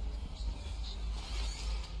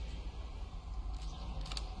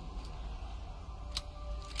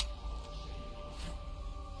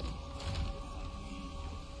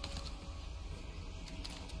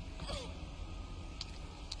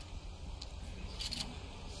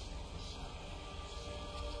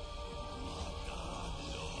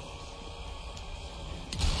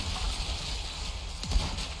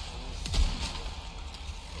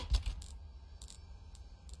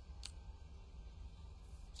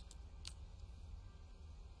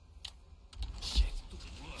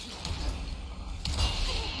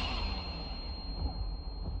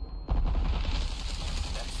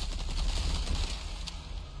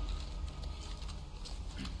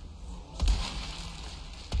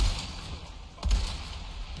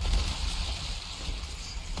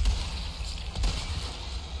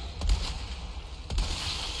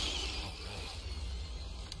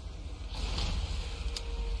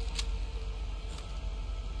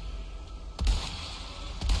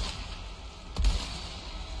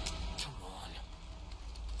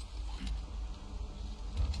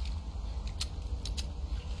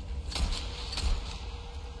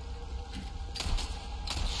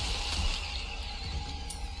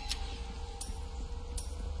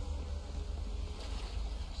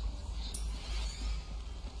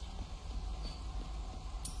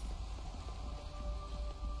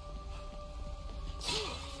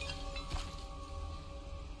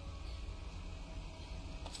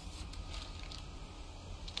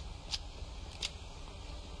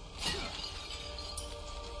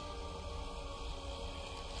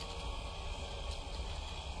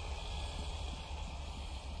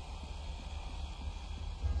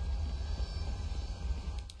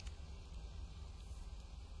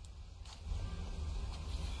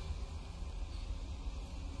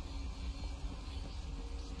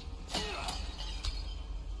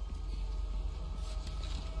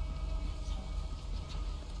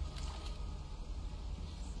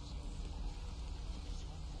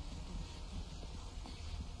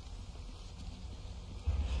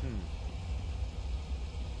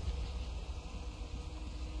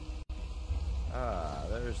 Ah,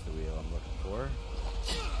 there's the wheel I'm looking for.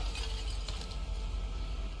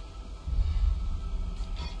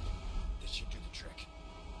 This should do the trick.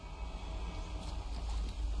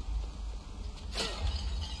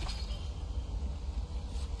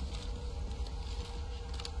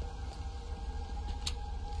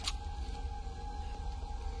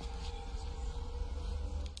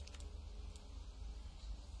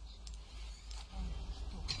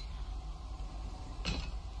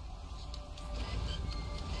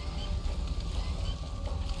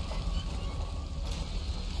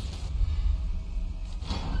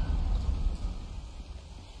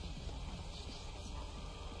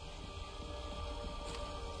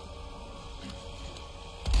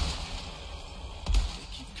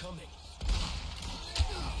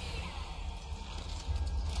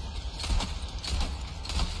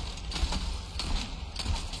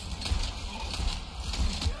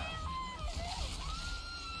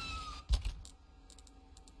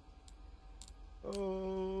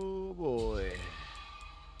 Oh boy.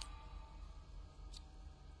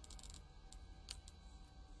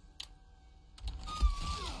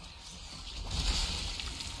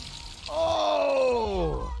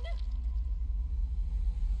 Oh!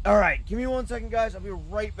 Alright, give me 1 second, guys. I'll be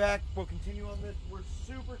right back. We'll continue on this. We're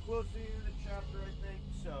super close to the end of the chapter, I think,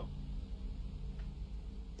 so.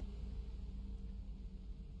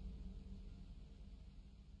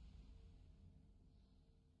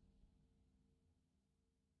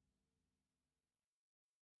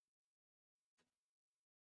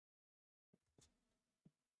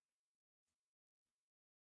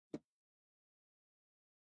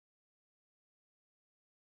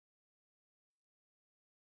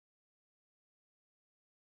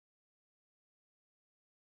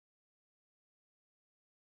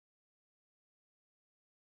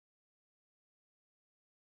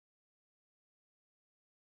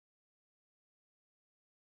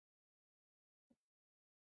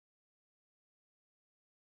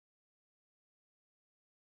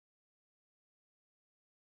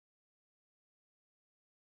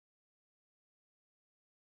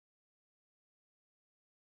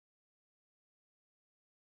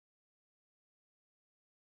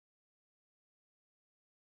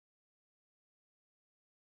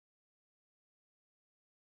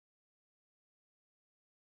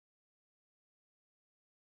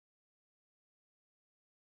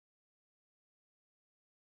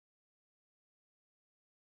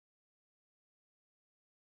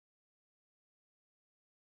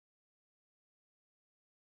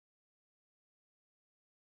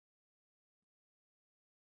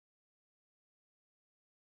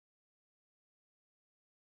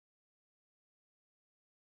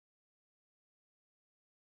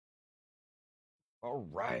 All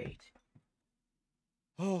right.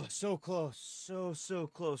 Oh, so close. So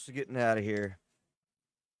close to getting out of here.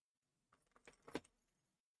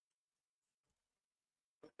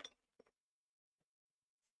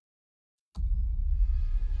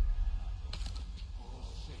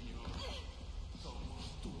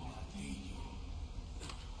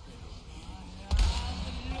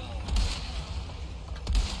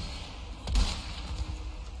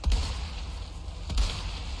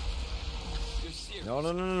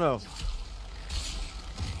 No.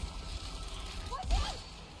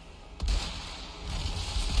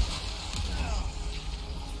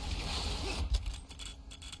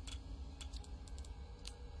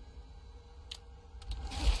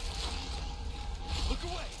 Look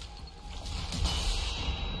away!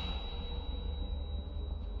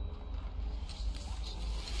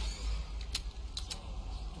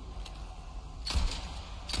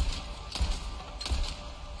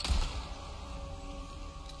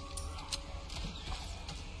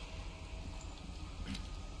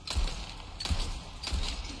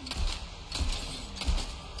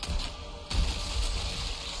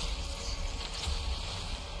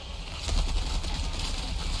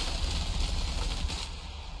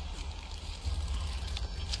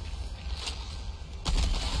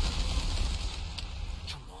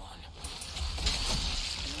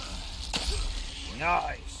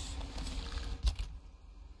 Nice.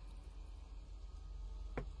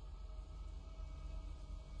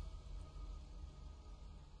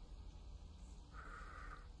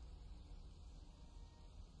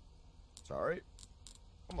 Sorry.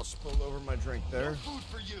 Almost spilled over my drink there. No food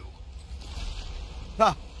for you.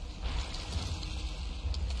 Ha!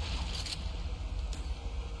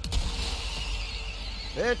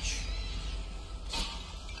 Bitch.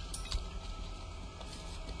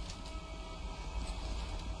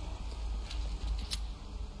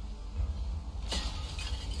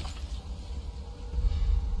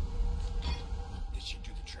 Did she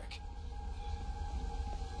do the trick?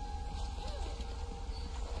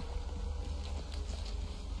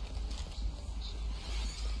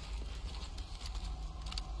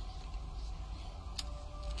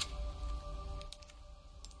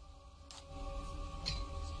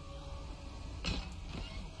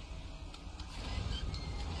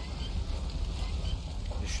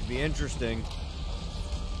 This should be interesting.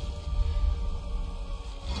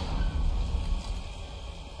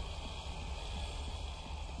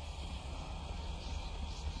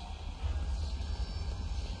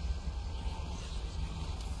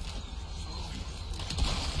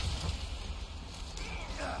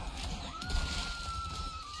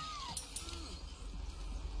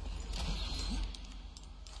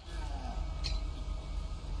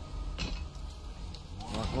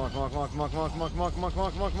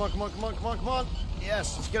 Come on.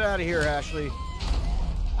 Yes, let's get out of here, Ashley.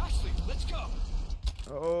 Ashley, let's go!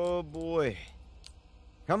 Oh, boy.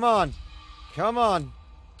 Come on.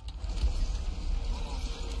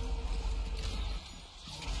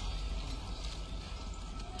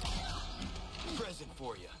 Present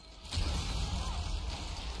for you.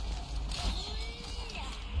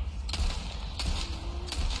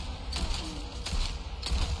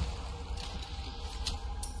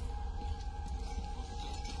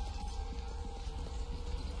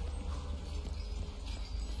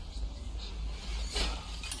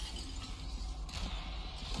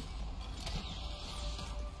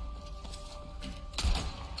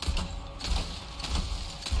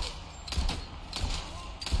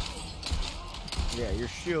 Yeah, your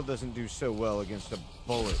shield doesn't do so well against a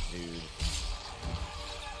bullet, dude.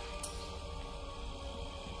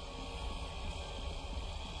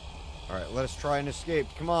 Alright, let us try and escape.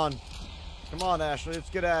 Come on, Ashley,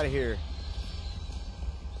 let's get out of here.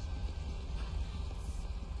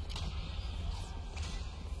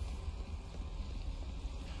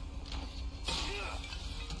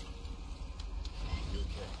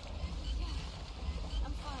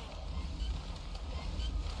 I'm fine.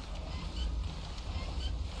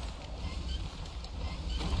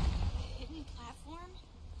 Hidden platform?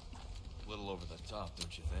 A little over the top,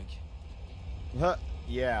 don't you think? Huh,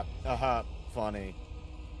 yeah, funny.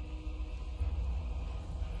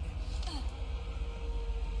 You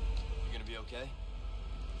gonna be okay?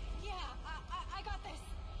 Yeah, I got this.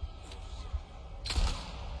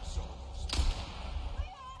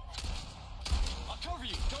 I'll cover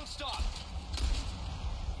you, don't stop!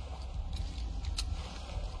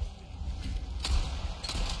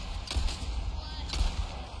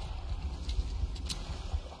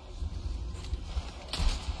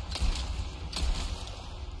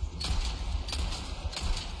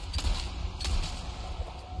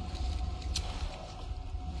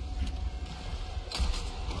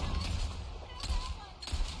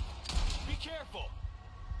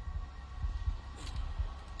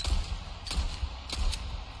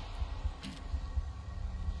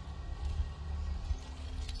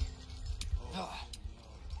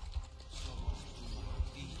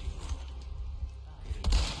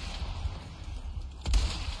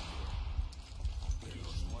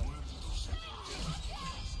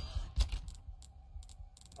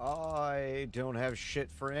 I don't have shit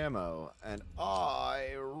for ammo, and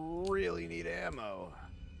I really need ammo.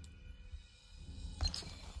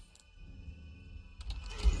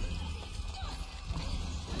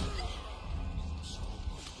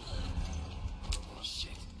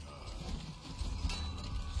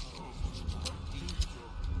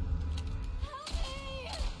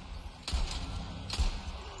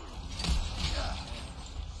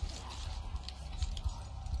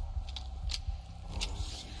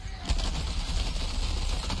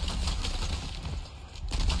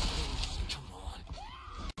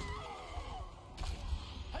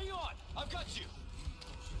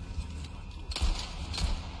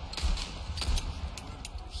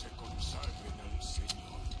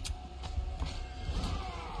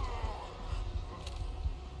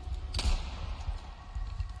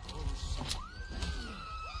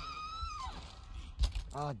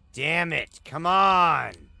 Oh, damn it. Come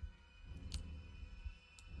on.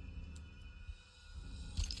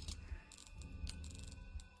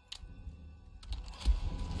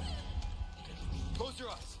 Close your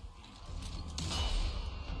eyes.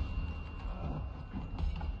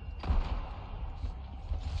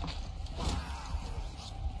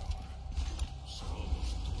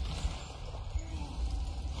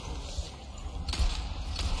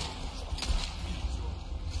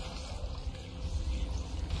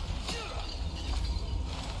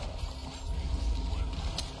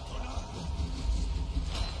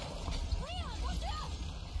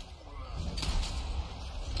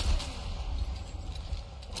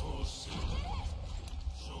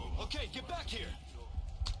 Okay, get back here!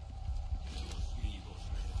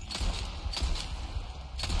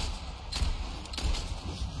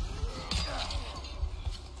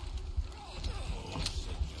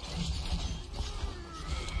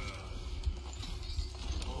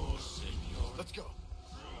 Let's go.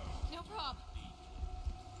 No problem.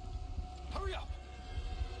 Hurry up!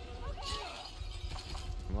 Okay.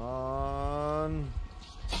 Come on.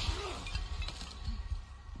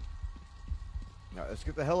 Now, let's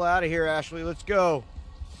get the hell out of here, Ashely. Let's go.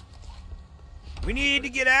 We need to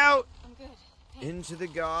get out I'm good. into the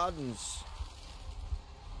gardens.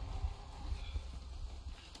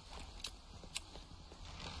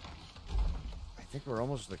 I think we're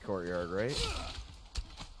almost to the courtyard, right?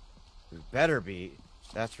 We better be.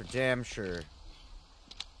 That's for damn sure.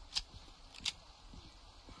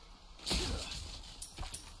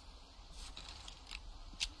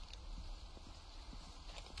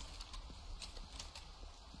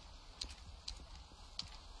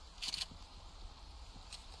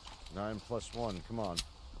 Nine plus 1, come on.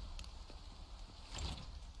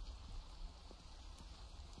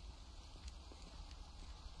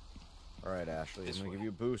 Alright, Ashely, I'm gonna give you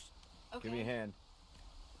a boost. Okay. Give me a hand.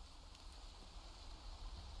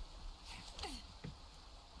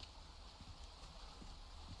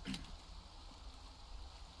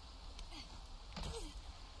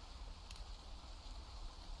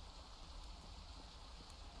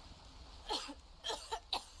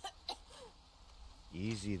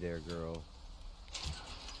 Easy there, girl.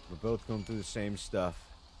 We're both going through the same stuff.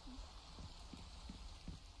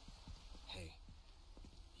 Hey,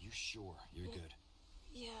 you sure you're good?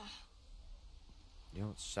 Yeah. You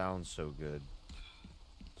don't sound so good.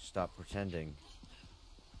 Stop pretending.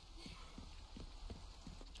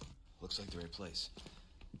 Looks like the right place.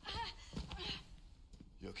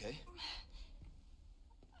 You okay?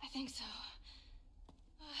 I think so.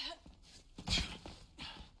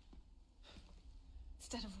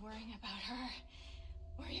 Instead of worrying about her,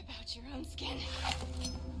 worry about your own skin.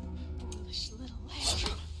 Foolish little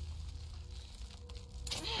lamb.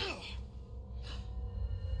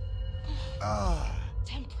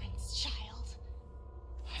 Temperance, child.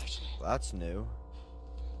 That's new.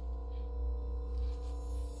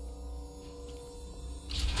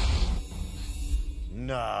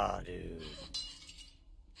 Nah, dude.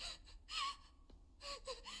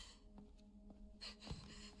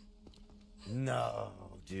 No,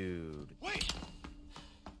 dude. Wait!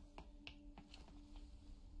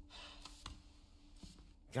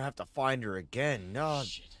 Gonna have to find her again. No,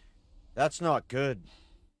 Shit. that's not good.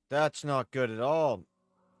 That's not good at all.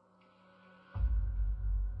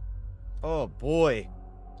 Oh, boy.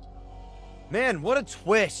 Man, what a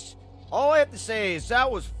twist. All I have to say is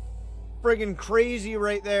that was friggin' crazy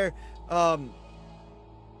right there. Wow.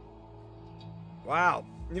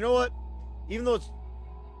 You know what? Even though it's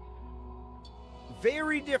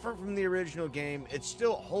very different from the original game, it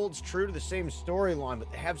still holds true to the same storyline,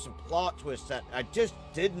 but they have some plot twists that I just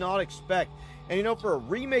did not expect. And you know, for a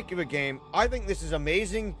remake of a game, I think this is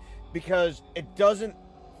amazing because it doesn't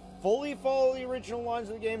fully follow the original lines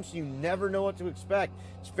of the game, so you never know what to expect.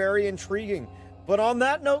 It's very intriguing. But on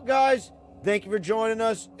that note, guys, thank you for joining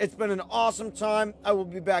us. It's been an awesome time. I will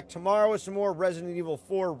be back tomorrow with some more Resident Evil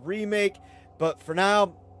 4 Remake. But for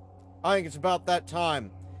now, I think it's about that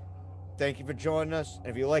time. Thank you for joining us. And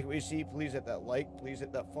if you like what you see, please hit that like, please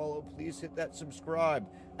hit that follow, please hit that subscribe.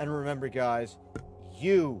 And remember, guys,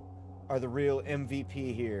 you are the real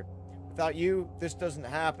MVP here. Without you, this doesn't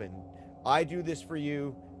happen. I do this for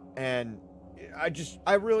you, and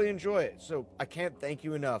I really enjoy it. So I can't thank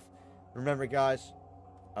you enough. Remember, guys,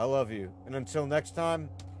 I love you. And until next time,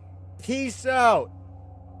 peace out.